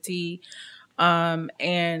down to the T.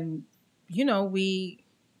 And we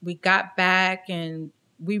got back and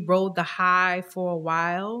we rode the high for a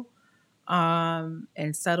while.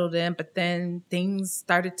 And settled in, but then things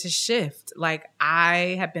started to shift. Like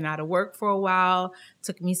I had been out of work for a while,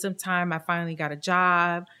 took me some time. I finally got a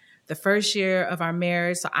job the first year of our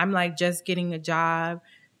marriage. So I'm like just getting a job.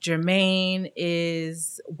 Jermaine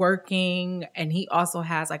is working and he also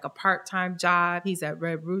has like a part-time job. He's at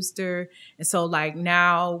Red Rooster. And so like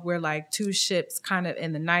now we're like two ships kind of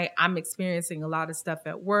in the night. I'm experiencing a lot of stuff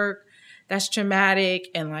at work that's traumatic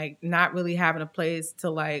and like not really having a place to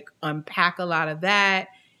like unpack a lot of that.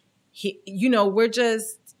 We're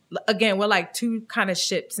just, again, we're like two kind of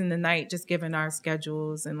ships in the night, just given our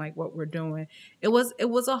schedules and like what we're doing. It was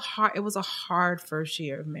a hard first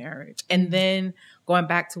year of marriage. And then going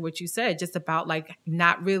back to what you said, just about like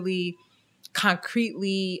not really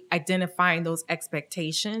concretely identifying those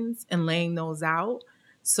expectations and laying those out.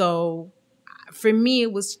 So for me,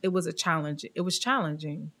 it was a challenge. It was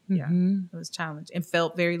challenging. Yeah, it was challenging and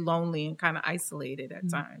felt very lonely and kind of isolated at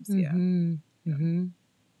times. Yeah.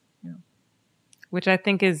 Which I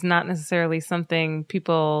think is not necessarily something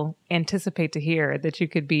people anticipate to hear, that you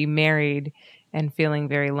could be married and feeling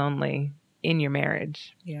very lonely in your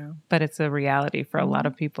marriage. Yeah. But it's a reality for a lot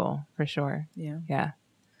of people, for sure. Yeah. Yeah.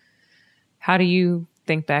 How do you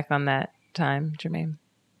think back on that time, Jermaine?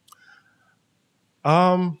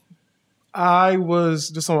 I was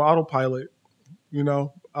just on autopilot,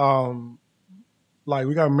 like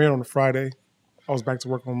we got married on a Friday. I was back to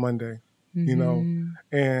work on Monday,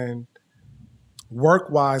 and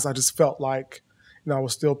work-wise, I just felt like, I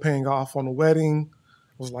was still paying off on the wedding.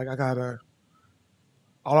 was like,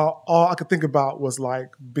 all I could think about was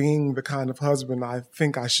like being the kind of husband I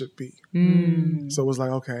think I should be. So it was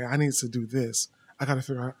like, okay, I need to do this. I got to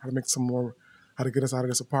figure out how to make some more, how to get us out of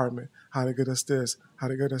this apartment, how to get us this, how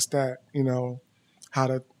to get us that, how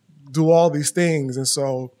to do all these things. And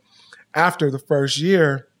so after the first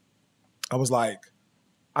year, I was like,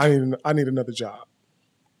 I need another job.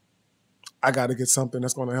 I got to get something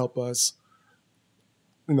that's going to help us,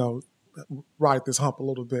 ride this hump a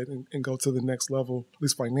little bit and go to the next level, at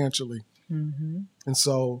least financially. And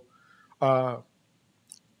so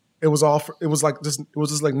it was just like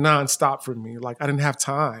nonstop for me. Like I didn't have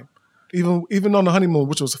time, even on the honeymoon,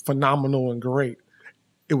 which was phenomenal and great.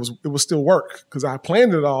 It was still work because I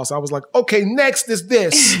planned it all. So I was like, okay, next is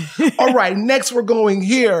this. All right, next we're going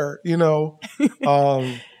here.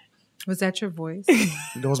 Was that your voice?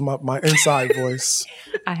 That was my inside voice.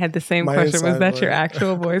 I had the same question. Was that your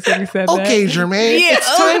actual voice when you said that? Okay, Jermaine,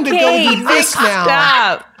 it's time to go do this now.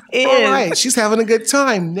 Stop. All right, she's having a good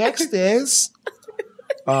time. Next is,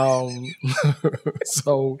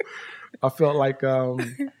 so I felt like, I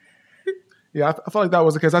felt like that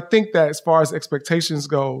was the case. I think that as far as expectations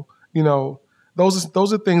go, those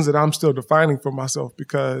are things that I'm still defining for myself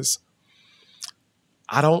because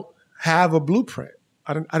I don't have a blueprint.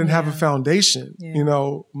 I didn't have a foundation. Yeah.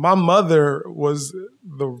 My mother was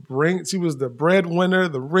she was the breadwinner,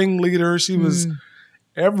 the ringleader. She was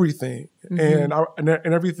everything. And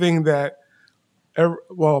everything that,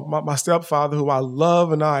 my stepfather, who I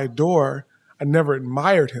love and I adore, I never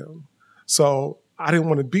admired him. So I didn't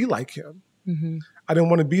want to be like him. I didn't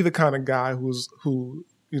want to be the kind of guy who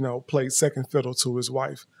played second fiddle to his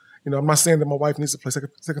wife. I'm not saying that my wife needs to play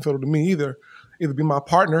second fiddle to me either. Either be my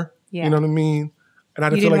partner, you know what I mean? And I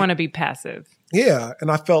didn't want to be passive. Yeah. And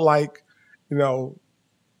I felt like, I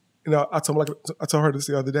told her this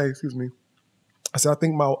the other day, excuse me. I said, I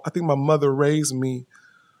think my mother raised me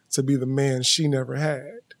to be the man she never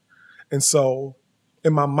had. And so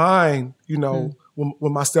in my mind,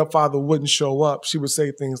 when my stepfather wouldn't show up, she would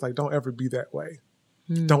say things like, don't ever be that way.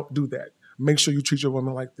 Don't do that. Make sure you treat your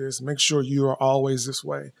woman like this. Make sure you are always this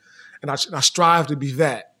way. And I strive to be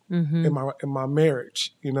that in my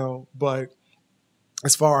marriage, but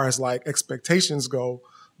as far as like expectations go,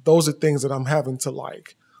 those are things that I'm having to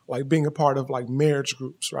like being a part of like marriage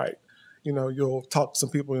groups, right? You'll talk to some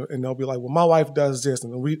people and they'll be like, well, my wife does this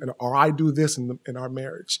or I do this in our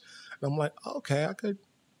marriage. And I'm like, okay,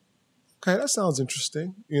 that sounds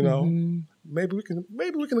interesting. Maybe we can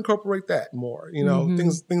incorporate that more,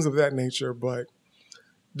 things of that nature. But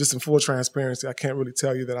just in full transparency, I can't really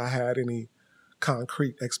tell you that I had any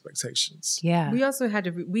concrete expectations. Yeah. We also had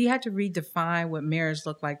to redefine what marriage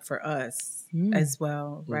looked like for us as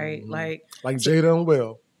well, right? Like Jada and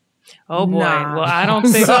Will. Oh boy. Nah. Well, I don't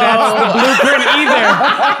think that's the blueprint either.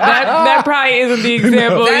 That probably isn't the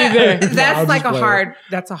example either. That's like a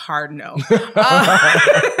hard no.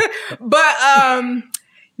 But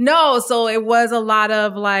no, so it was a lot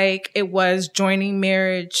of it was joining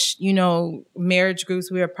marriage, marriage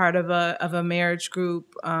groups. We were part of a marriage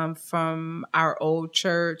group from our old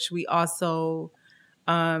church. We also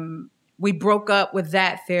we broke up with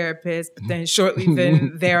that therapist, but then shortly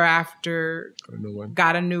thereafter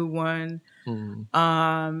got a new one.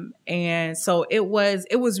 And so it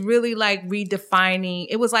was really like redefining.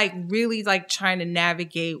 It was like really like trying to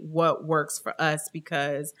navigate what works for us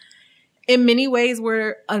because in many ways,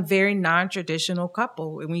 we're a very non-traditional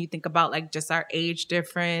couple. And when you think about like just our age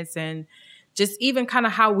difference and just even kind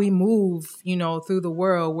of how we move, through the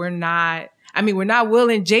world, we're not Will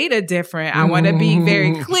and Jada different. I want to be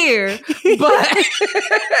very clear, but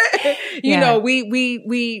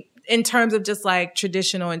we in terms of just like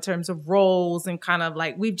traditional, in terms of roles and kind of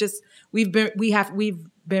like we've been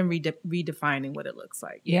redefining what it looks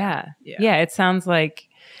like. Yeah. It sounds like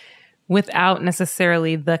without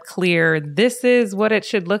necessarily the clear, this is what it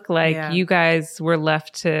should look like, you guys were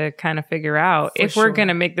left to kind of figure out, if we're going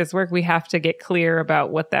to make this work, we have to get clear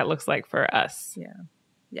about what that looks like for us. Yeah.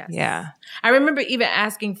 Yes. Yeah. I remember even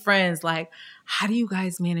asking friends, like, how do you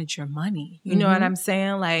guys manage your money? You know what I'm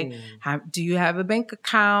saying? Like, do you have a bank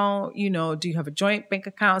account? Do you have a joint bank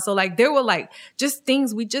account? So like, there were like just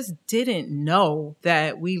things we just didn't know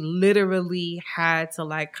that we literally had to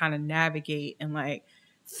like kind of navigate and like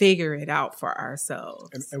figure it out for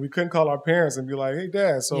ourselves. And we couldn't call our parents and be like, hey,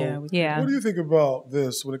 Dad, so what do you think about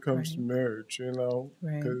this when it comes to marriage,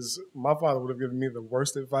 Because my father would have given me the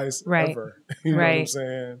worst advice ever. You know what I'm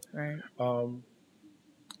saying? Right.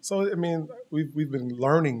 So, I mean, we've been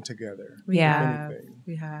learning together. We have.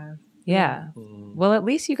 Yeah. Well, at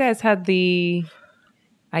least you guys had the,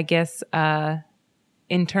 I guess,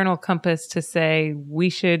 internal compass to say we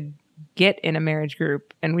should get in a marriage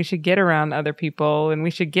group and we should get around other people and we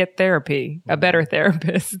should get therapy, a better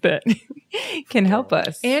therapist that can help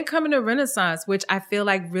us. And coming to Renaissance, which I feel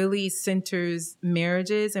like really centers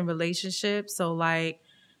marriages and relationships. So like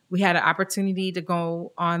we had an opportunity to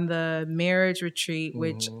go on the marriage retreat,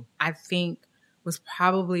 which I think was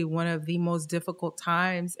probably one of the most difficult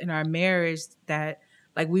times in our marriage, that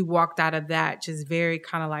like we walked out of that just very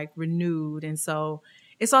kind of like renewed. And so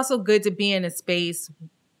it's also good to be in a space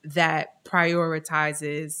that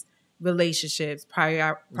prioritizes relationships,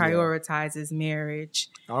 prioritizes marriage.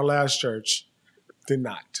 Our last church did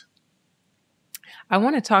not. I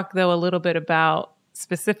want to talk, though, a little bit about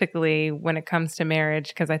specifically when it comes to marriage,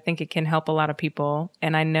 because I think it can help a lot of people.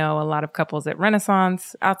 And I know a lot of couples at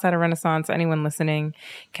Renaissance, outside of Renaissance, anyone listening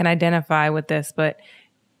can identify with this. But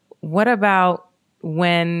what about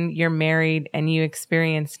when you're married and you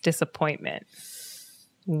experience disappointment?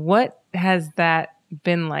 What has that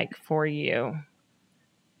been like for you?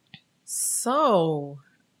 So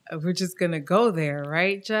we're just going to go there,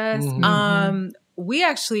 right, Jess? We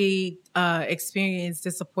actually experienced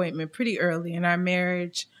disappointment pretty early in our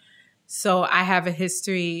marriage. So I have a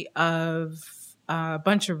history of a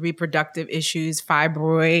bunch of reproductive issues,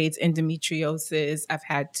 fibroids, endometriosis. I've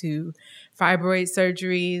had 2 fibroid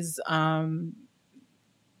surgeries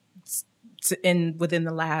within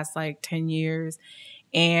the last like 10 years.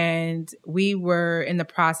 And we were in the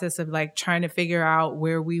process of like trying to figure out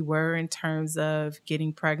where we were in terms of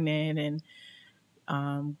getting pregnant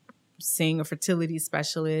and seeing a fertility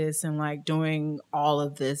specialist and like doing all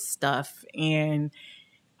of this stuff. And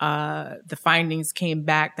the findings came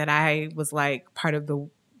back that I was like part of the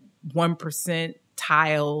 1%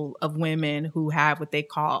 tile of women who have what they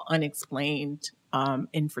call unexplained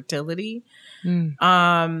infertility.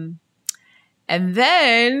 And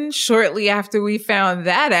then shortly after we found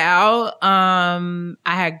that out, I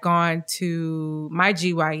had gone to my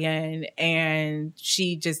GYN, and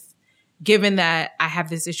she just, given that I have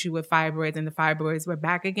this issue with fibroids and the fibroids were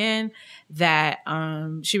back again, that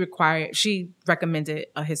she recommended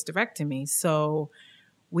a hysterectomy. So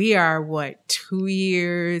we are 2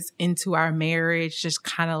 years into our marriage, just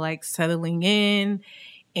kind of like settling in.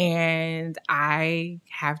 And I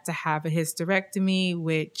have to have a hysterectomy,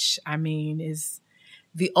 which I mean is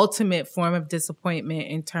the ultimate form of disappointment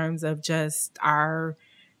in terms of just our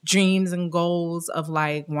dreams and goals of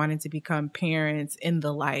like wanting to become parents in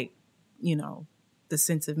the like, you know, the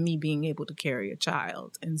sense of me being able to carry a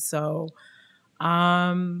child. And so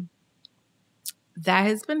that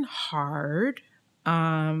has been hard.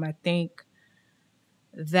 I think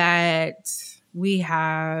that we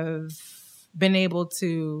have been able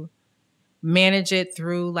to manage it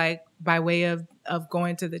through like by way of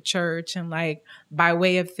going to the church and like by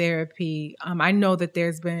way of therapy. I know that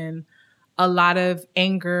there's been a lot of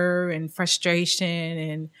anger and frustration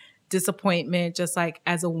and disappointment, just like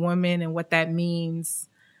as a woman, and what that means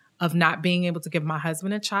of not being able to give my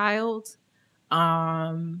husband a child.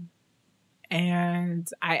 And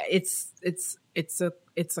it's a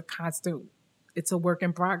constant, it's a work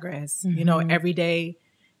in progress, you know, every day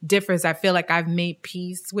differs. I feel like I've made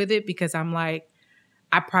peace with it because I'm like,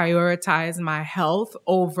 I prioritize my health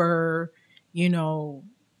over, you know,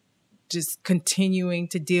 just continuing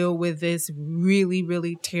to deal with this really,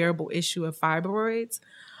 really terrible issue of fibroids.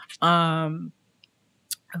 But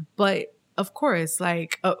of course,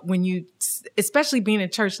 like when you, especially being in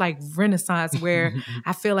church like Renaissance, where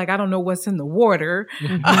I feel like I don't know what's in the water,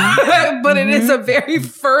 but it is a very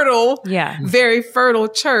fertile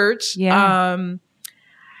church.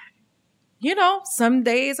 You know, some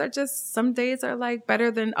days are like better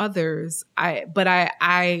than others.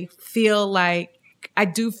 I feel like, I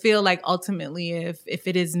do feel like ultimately if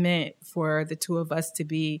it is meant for the two of us to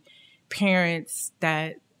be parents,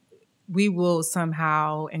 that we will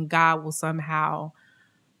somehow, and God will somehow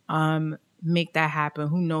make that happen.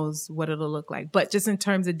 Who knows what it'll look like. But just in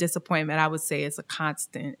terms of disappointment, I would say it's a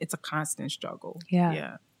constant struggle.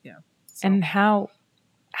 Yeah. So. And how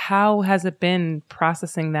has it been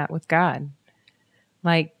processing that with God?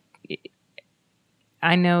 Like,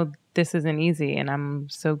 I know this isn't easy, and I'm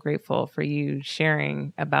so grateful for you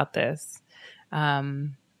sharing about this. But,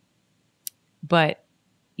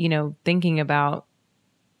 you know, thinking about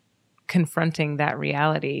confronting that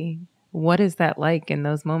reality, what is that like in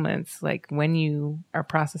those moments? Like when you are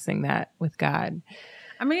processing that with God?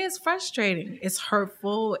 I mean, it's frustrating. It's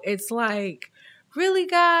hurtful. It's like, really,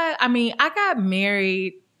 God? I mean, I got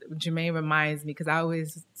married Jermaine reminds me, because I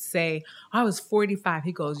always say, I was 45.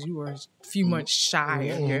 He goes, you were a few months shy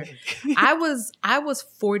of your. I was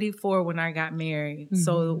 44 when I got married. Mm-hmm.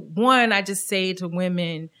 So one, I just say to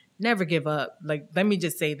women, never give up. Like, let me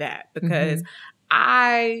just say that, because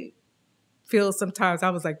I feel sometimes I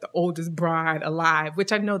was like the oldest bride alive,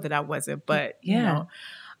 which I know that I wasn't, but you know.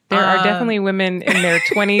 There are definitely women in their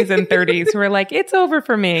 20s and 30s who are like, it's over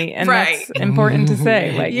for me. And that's important to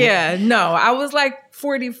say. Like, no, I was like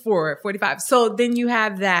 44, 45. So then you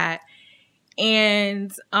have that.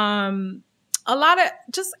 And a lot of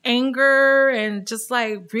just anger and just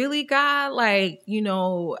like, really, God, like, you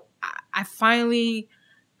know, I finally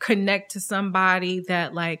connect to somebody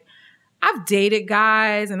that like, I've dated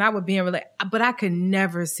guys and I would be in but I could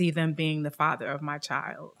never see them being the father of my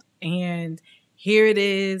child. And here it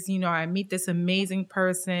is, you know, I meet this amazing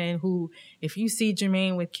person who, if you see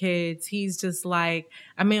Jermaine with kids, he's just like,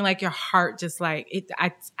 I mean, like your heart just like,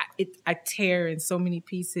 I tear in so many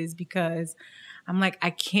pieces, because I'm like, I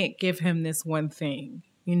can't give him this one thing,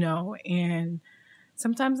 you know, and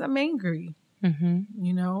sometimes I'm angry,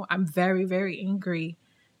 you know, I'm very, very angry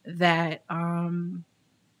that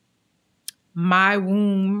my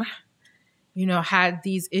womb, you know, had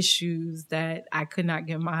these issues that I could not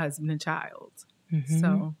give my husband a child.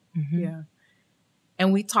 So, yeah.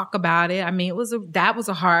 And we talk about it. I mean,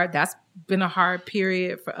 that's been a hard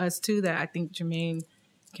period for us too, that I think Jermaine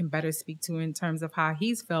can better speak to in terms of how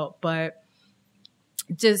he's felt, but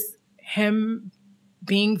just him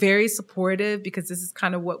being very supportive, because this is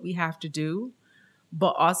kind of what we have to do,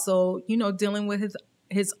 but also, you know, dealing with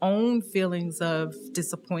his own feelings of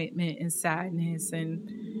disappointment and sadness.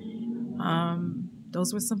 And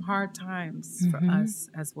those were some hard times for us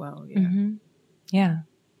as well. Yeah. Yeah.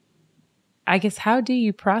 I guess, how do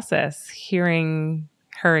you process hearing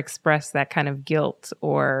her express that kind of guilt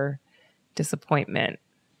or disappointment?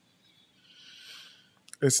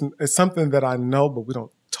 It's something that I know, but we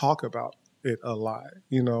don't talk about it a lot,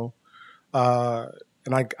 you know. And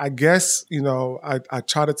I guess, you know, I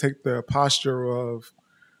try to take the posture of,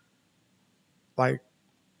 like,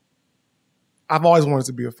 I've always wanted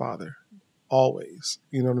to be a father, always,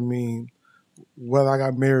 you know what I mean? Whether I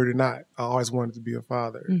got married or not, I always wanted to be a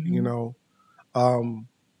father, you know?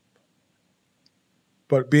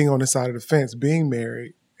 But being on the side of the fence, being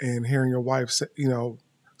married and hearing your wife say, you know,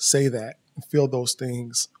 say that and feel those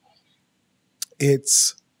things,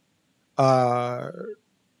 it's, for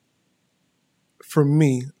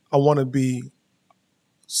me, I want to be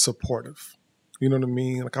supportive. You know what I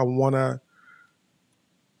mean? Like, I'm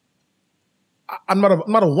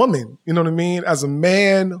not a woman, you know what I mean? As a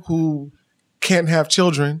man who can't have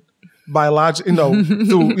children biologically, you know,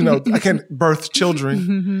 through, you know, I can't birth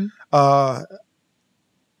children. I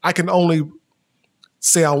can only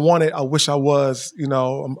say I want it. I wish I was, you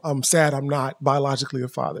know, I'm sad I'm not biologically a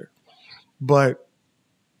father, but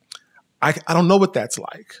I don't know what that's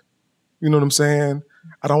like. You know what I'm saying?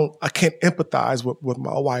 I can't empathize with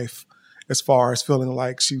my wife as far as feeling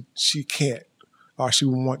like she can't, or she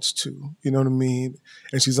wants to, you know what I mean?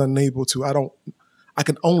 And she's unable to. I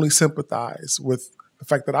can only sympathize with the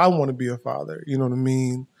fact that I want to be a father, you know what I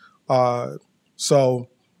mean? So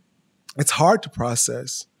it's hard to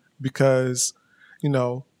process, because, you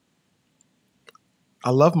know,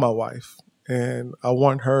 I love my wife and I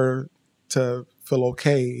want her to feel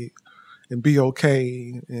okay and be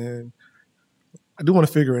okay. And I do want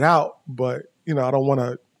to figure it out, but, you know, I don't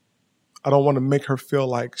want to make her feel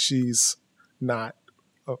like she's not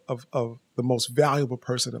of the most valuable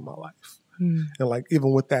person in my life. And like,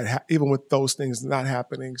 even with those things not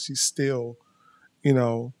happening, she's still, you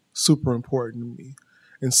know, super important to me.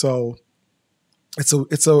 And so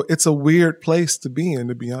it's a weird place to be in,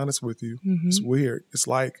 to be honest with you. It's weird. It's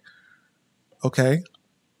like, okay,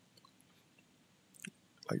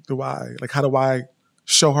 like, how do I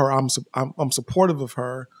show her I'm supportive of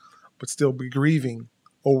her, but still be grieving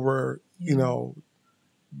over, you know,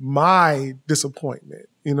 my disappointment,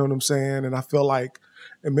 you know what I'm saying? And I feel like,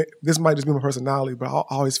 this might just be my personality, but I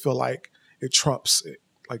always feel like it trumps it.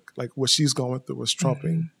 Like what she's going through is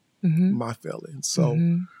trumping my feelings. So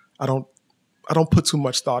I don't put too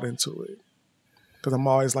much thought into it, because I'm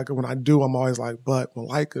always like, when I do, I'm always like, but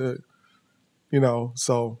Malika, you know,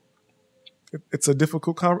 so it's a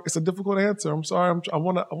difficult answer. I'm sorry. I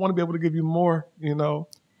want to be able to give you more, you know,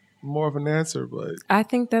 more of an answer, but I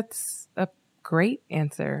think that's a great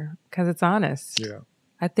answer, because it's honest. Yeah.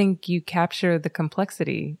 I think you capture the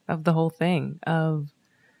complexity of the whole thing, of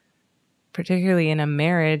particularly in a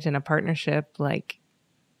marriage and a partnership. Like,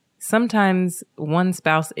 sometimes one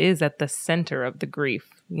spouse is at the center of the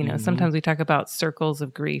grief. You know, sometimes we talk about circles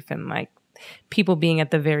of grief, and like, people being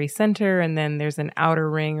at the very center, and then there's an outer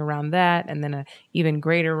ring around that, and then a even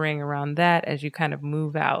greater ring around that as you kind of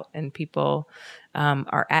move out, and people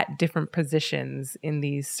are at different positions in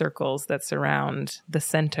these circles that surround the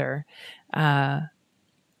center.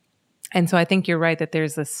 And so I think you're right that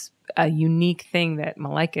there's a unique thing that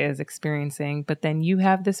Malaika is experiencing, but then you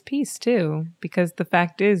have this piece too, because the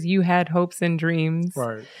fact is you had hopes and dreams,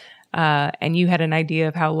 Right. And you had an idea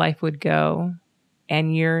of how life would go,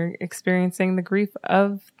 and you're experiencing the grief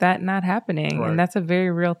of that not happening. Right. And that's a very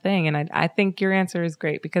real thing. And I think your answer is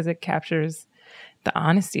great because it captures the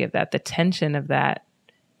honesty of that, the tension of that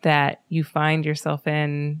you find yourself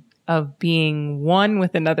in, of being one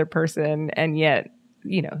with another person and yet,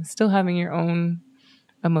 still having your own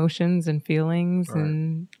emotions and feelings Right.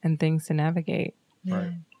 and things to navigate.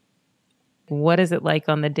 Right. What is it like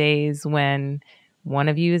on the days when one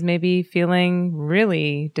of you is maybe feeling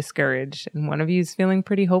really discouraged and one of you is feeling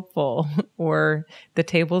pretty hopeful, or the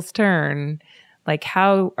tables turn? Like,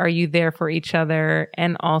 how are you there for each other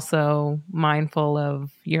and also mindful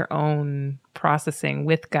of your own processing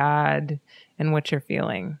with God and what you're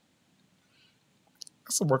feeling?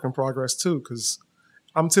 That's a work in progress too, because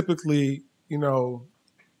I'm typically,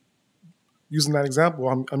 using that example,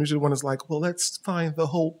 I'm usually one that's like, well, let's find the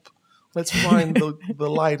hope. Let's find the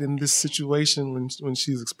light in this situation when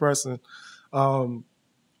she's expressing. So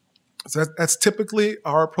that's typically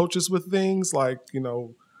our approaches with things. Like,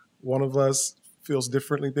 one of us feels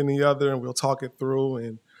differently than the other, and we'll talk it through,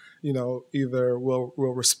 and either we'll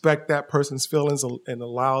respect that person's feelings and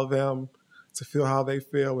allow them to feel how they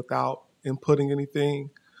feel without inputting anything,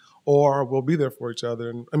 or we'll be there for each other.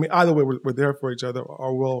 And I mean, either way, we're there for each other,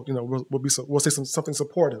 or we'll say something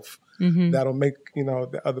supportive that'll make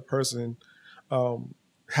the other person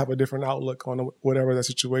have a different outlook on whatever that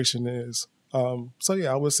situation is. So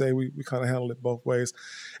yeah, I would say we kind of handle it both ways.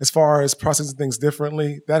 As far as processing things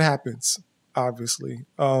differently, that happens, obviously.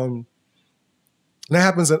 And that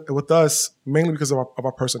happens with us mainly because of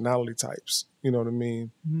our personality types. You know what I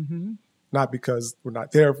mean? Mm-hmm. Not because we're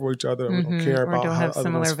not there for each other, we don't care about don't how have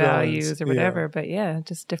similar values or whatever, but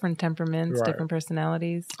just different temperaments, Right. different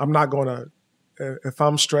personalities. I'm not going to, if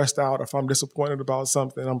I'm stressed out, if I'm disappointed about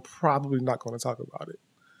something, I'm probably not going to talk about it.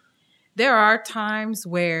 There are times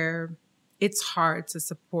where it's hard to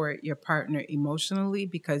support your partner emotionally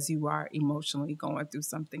because you are emotionally going through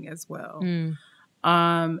something as well.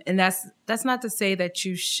 And that's not to say that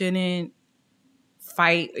you shouldn't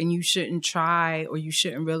fight and you shouldn't try or you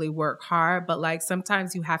shouldn't really work hard, but like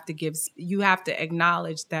sometimes you have to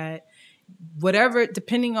acknowledge that whatever,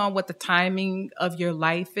 depending on what the timing of your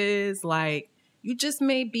life is, like you just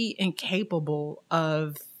may be incapable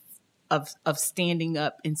of standing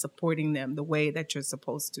up and supporting them the way that you're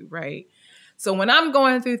supposed to, right? So when I'm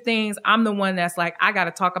going through things, I'm the one that's like, I got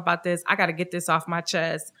to talk about this. I got to get this off my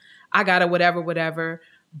chest. I got to whatever.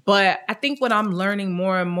 But I think what I'm learning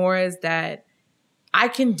more and more is that I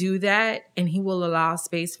can do that and he will allow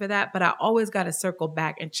space for that. But I always got to circle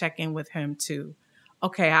back and check in with him too.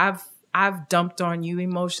 Okay, I've dumped on you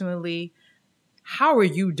emotionally. How are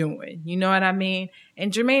you doing? You know what I mean?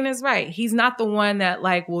 And Jermaine is right. He's not the one that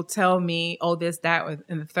like will tell me, oh, this, that,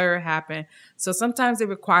 and the third happened. So sometimes it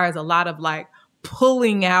requires a lot of like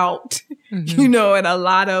pulling out, and a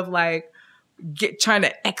lot of like trying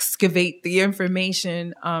to excavate the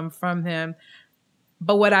information from him.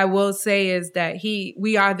 But what I will say is that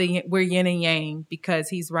we're yin and yang because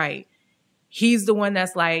he's right. He's the one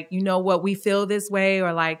that's like, you know what, we feel this way,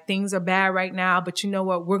 or like things are bad right now, but you know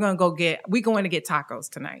what, we're going to get tacos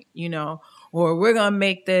tonight, or we're going to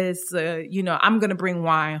make this, I'm going to bring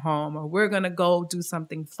wine home, or we're going to go do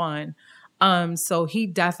something fun. So he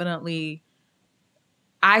definitely,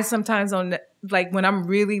 I sometimes don't, like when I'm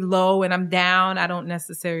really low and I'm down, I don't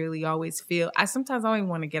necessarily always I sometimes don't even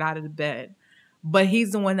want to get out of the bed. But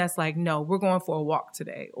he's the one that's like, no, we're going for a walk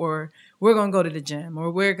today, or we're going to go to the gym, or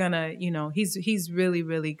we're going to, he's really,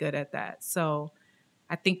 really good at that. So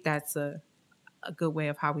I think that's a good way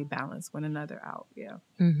of how we balance one another out. Yeah,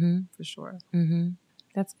 for sure. Mm-hmm.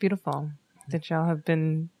 That's beautiful that y'all have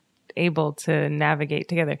been able to navigate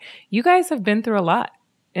together. You guys have been through a lot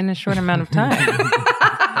in a short amount of time.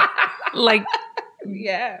 Like,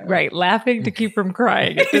 yeah. Right. Laughing to keep from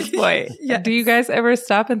crying at this point. Yes. Do you guys ever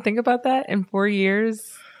stop and think about that in 4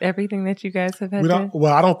 years? Everything that you guys have had to?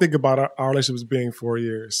 Well, I don't think about our relationship as being 4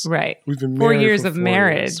 years. Right. We've been married 4 years for of 4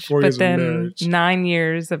 marriage, years. 4 but years then of marriage. 9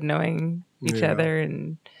 years of knowing each other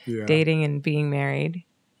and dating and being married.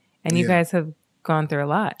 And you guys have gone through a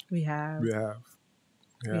lot. We have.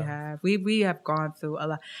 Yeah. We have gone through a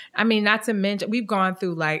lot. I mean, not to mention, we've gone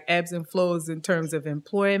through like ebbs and flows in terms of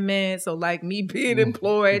employment. So like me being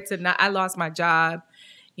employed I lost my job,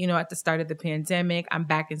 at the start of the pandemic. I'm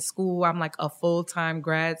back in school. I'm like a full-time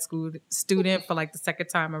grad school student for like the second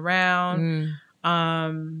time around.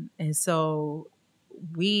 And so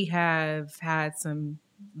we have had some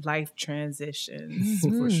life transitions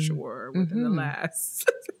for sure within the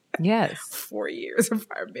last 4 years of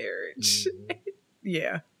our marriage.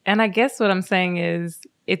 Yeah. And I guess what I'm saying is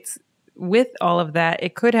it's with all of that,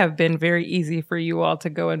 it could have been very easy for you all to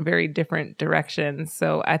go in very different directions.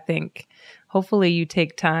 So I think hopefully you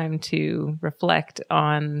take time to reflect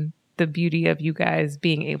on the beauty of you guys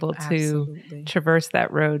being able to traverse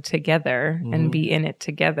that road together and be in it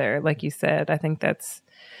together. Like you said, I think that's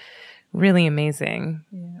really amazing.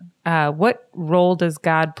 Yeah. What role does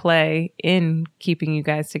God play in keeping you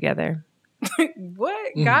guys together?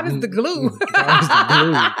 What? God is the glue. God is the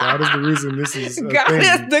glue. God is the reason this is a God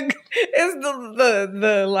thing. is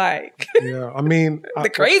the like. Yeah, I mean, the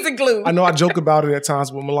crazy glue. I know I joke about it at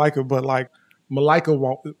times with Malika, but like Malika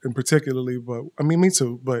won't, in particularly. But I mean, me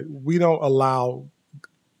too. But we don't allow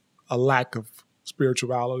a lack of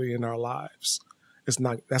spirituality in our lives. That's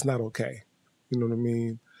not okay. You know what I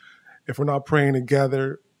mean? If we're not praying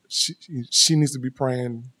together, she needs to be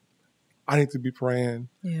praying. I need to be praying.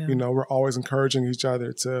 Yeah. We're always encouraging each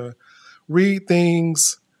other to read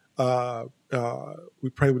things. We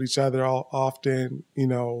pray with each other often. We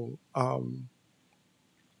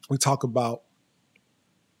talk about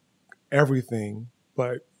everything,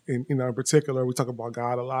 but in particular, we talk about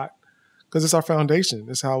God a lot because it's our foundation.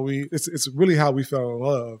 It's really how we fell in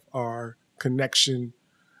love. Our connection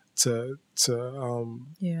to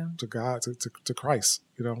God, to Christ.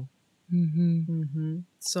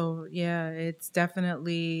 So yeah, it's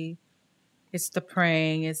definitely, it's the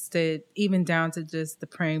praying, it's even down to just the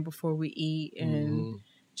praying before we eat and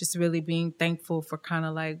just really being thankful for kind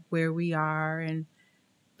of like where we are. And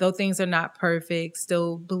though things are not perfect,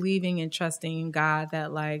 still believing and trusting in God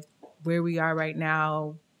that like where we are right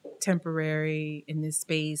now, temporary in this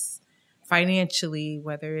space, financially,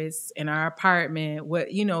 whether it's in our apartment,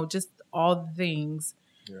 just all the things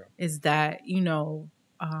is that,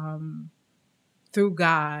 through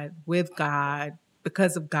God, with God,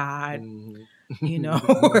 because of God,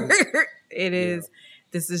 it is,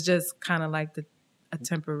 this is just kind of like a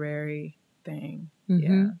temporary thing.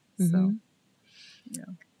 Yeah. So,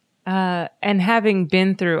 and having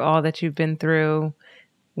been through all that you've been through,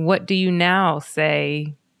 what do you now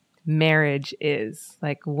say marriage is?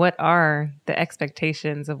 Like, what are the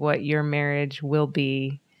expectations of what your marriage will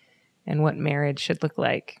be and what marriage should look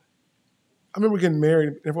like? I remember getting married,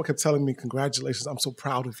 and everyone kept telling me, "Congratulations, I'm so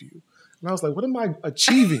proud of you." And I was like, what am I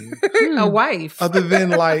achieving? A wife. Other than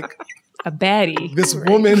like a baddie. This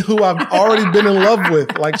woman who I've already been in love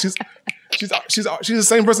with. Like she's the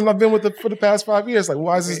same person I've been with for the past 5 years. Like,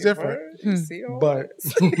 why is this different? But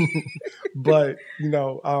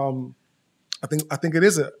I think it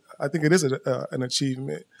is an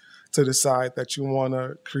achievement to decide that you want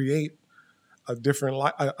to create a different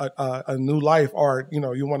life, a new life, or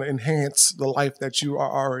you want to enhance the life that you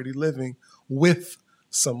are already living with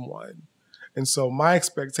someone. And so my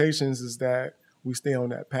expectations is that we stay on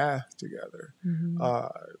that path together.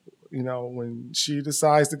 When she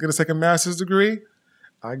decides to get a second master's degree,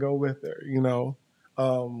 I go with her.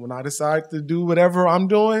 When I decide to do whatever I'm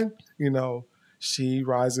doing, she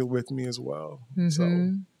rides it with me as well.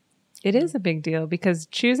 So it is a big deal because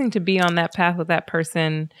choosing to be on that path with that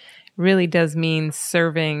person really does mean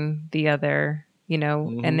serving the other,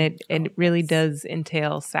 and it really does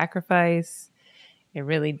entail sacrifice. It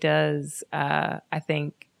really does, I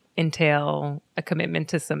think, entail a commitment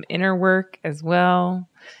to some inner work as well,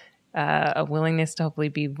 a willingness to hopefully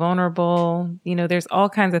be vulnerable. There's all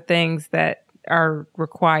kinds of things that are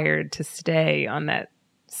required to stay on that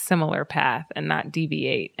similar path and not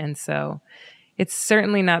deviate. And so it's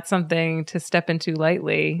certainly not something to step into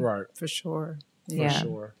lightly. Right. For sure. For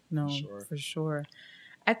sure. No, for sure.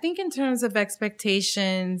 I think in terms of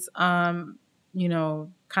expectations, kind of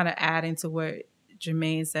adding to what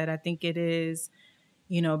Jermaine said, I think it is,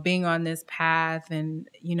 being on this path and,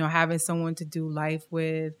 having someone to do life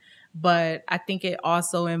with. But I think it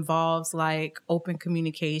also involves like open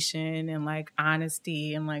communication and like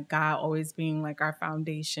honesty and like God always being like our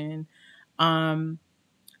foundation.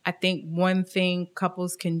 I think one thing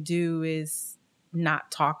couples can do is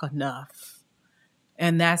not talk enough.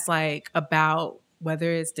 And that's like about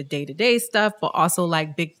whether it's the day-to-day stuff, but also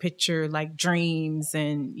like big picture, like dreams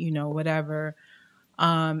and, whatever.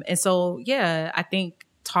 And so, I think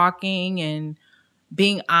talking and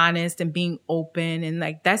being honest and being open. And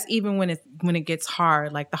like, that's even when it gets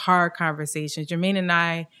hard, like the hard conversations. Jermaine and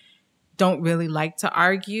I don't really like to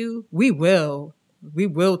argue. We will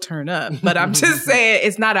turn up, but I'm just saying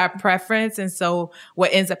it's not our preference. And so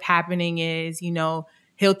what ends up happening is, you know,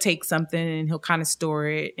 he'll take something and he'll kind of store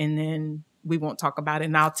it, and then we won't talk about it,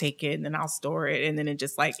 and I'll take it and then I'll store it. And then it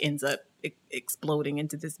just like ends up exploding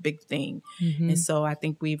into this big thing. Mm-hmm. And so I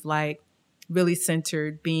think we've like really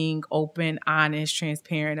centered being open, honest,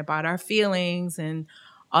 transparent about our feelings, and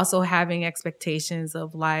also having expectations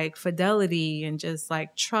of like fidelity and just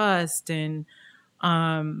like trust, and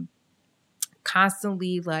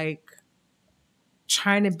constantly like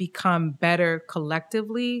trying to become better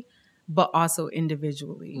collectively, but also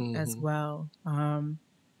individually as well.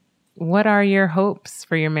 What are your hopes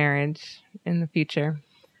for your marriage in the future?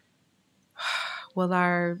 Well,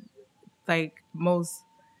 our like most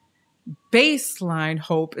baseline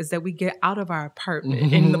hope is that we get out of our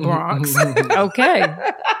apartment in the Bronx. Okay.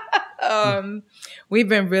 We've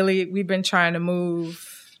been trying to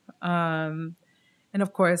move. And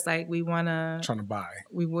of course, like we want to buy.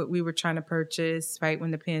 We were trying to purchase right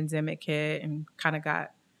when the pandemic hit and kind of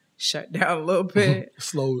got shut down a little bit.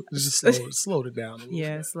 slowed it down a little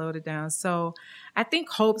bit. Slowed it down. So I think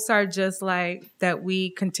hopes are just like that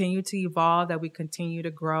we continue to evolve, that we continue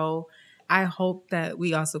to grow. I hope that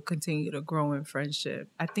we also continue to grow in friendship.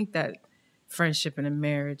 I think that friendship in a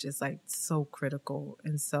marriage is like so critical.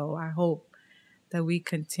 And so I hope that we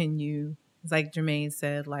continue, like Jermaine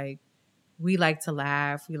said, like we like to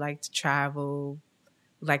laugh, we like to travel,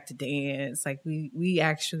 we like to dance. Like we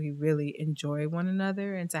actually really enjoy one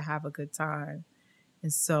another and to have a good time.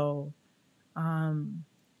 And so when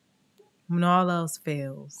all else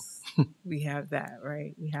fails, we have that,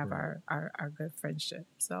 right? We have our good friendship.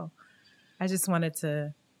 So I just wanted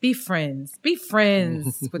to be friends. Be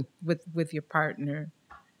friends with your partner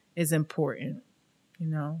is important, you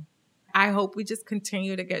know. I hope we just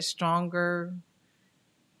continue to get stronger,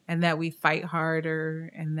 and that we fight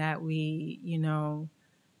harder, and that we, you know,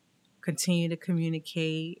 continue to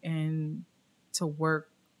communicate and to work,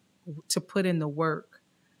 to put in the work.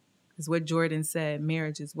 Because what Jordan said,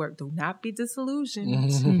 marriage is work. Do not be disillusioned.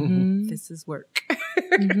 Mm-hmm. This is work.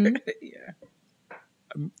 Mm-hmm. Yeah.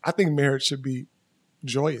 I think marriage should be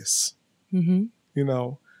joyous. Mm-hmm. You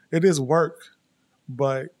know, it is work,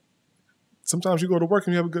 but sometimes you go to work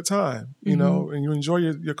and you have a good time, you know, and you enjoy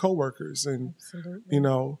your coworkers, and absolutely. You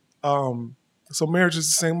know, so marriage is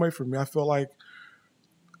the same way for me.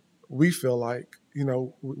 We feel like, you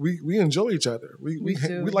know, we enjoy each other. We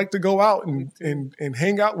like to go out and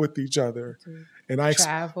hang out with each other, and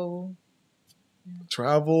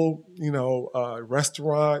travel, you know,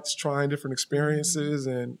 restaurants, trying different experiences.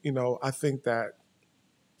 And, you know, I think that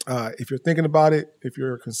if you're thinking about it, if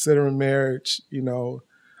you're considering marriage, you know,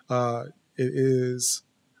 it is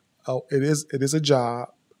a job,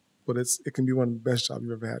 but it can be one of the best jobs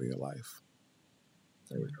you've ever had in your life.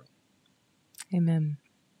 There we go. Amen.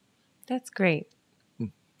 That's great.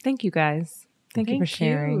 Thank you, guys. Thank you for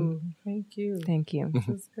sharing. Thank you. This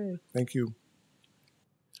was good. Thank you.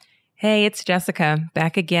 Hey, it's Jessica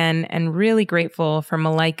back again, and really grateful for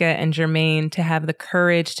Malaika and Jermaine to have the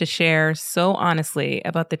courage to share so honestly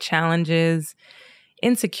about the challenges,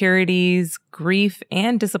 insecurities, grief,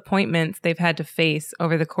 and disappointments they've had to face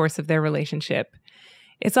over the course of their relationship.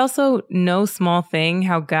 It's also no small thing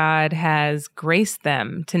how God has graced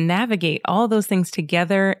them to navigate all those things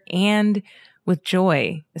together and with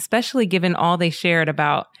joy, especially given all they shared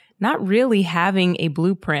about not really having a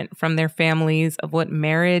blueprint from their families of what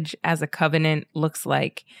marriage as a covenant looks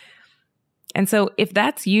like. And so if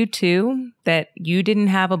that's you too, that you didn't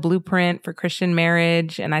have a blueprint for Christian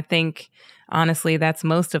marriage, and I think honestly that's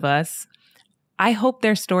most of us, I hope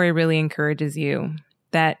their story really encourages you,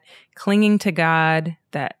 that clinging to God,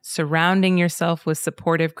 that surrounding yourself with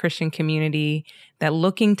supportive Christian community, that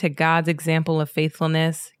looking to God's example of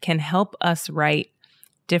faithfulness can help us write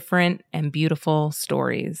different and beautiful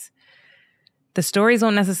stories. The stories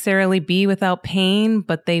won't necessarily be without pain,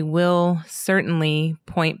 but they will certainly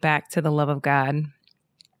point back to the love of God.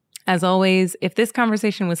 As always, if this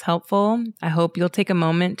conversation was helpful, I hope you'll take a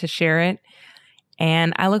moment to share it.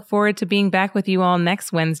 And I look forward to being back with you all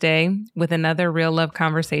next Wednesday with another Real Love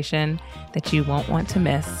conversation that you won't want to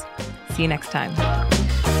miss. See you next time.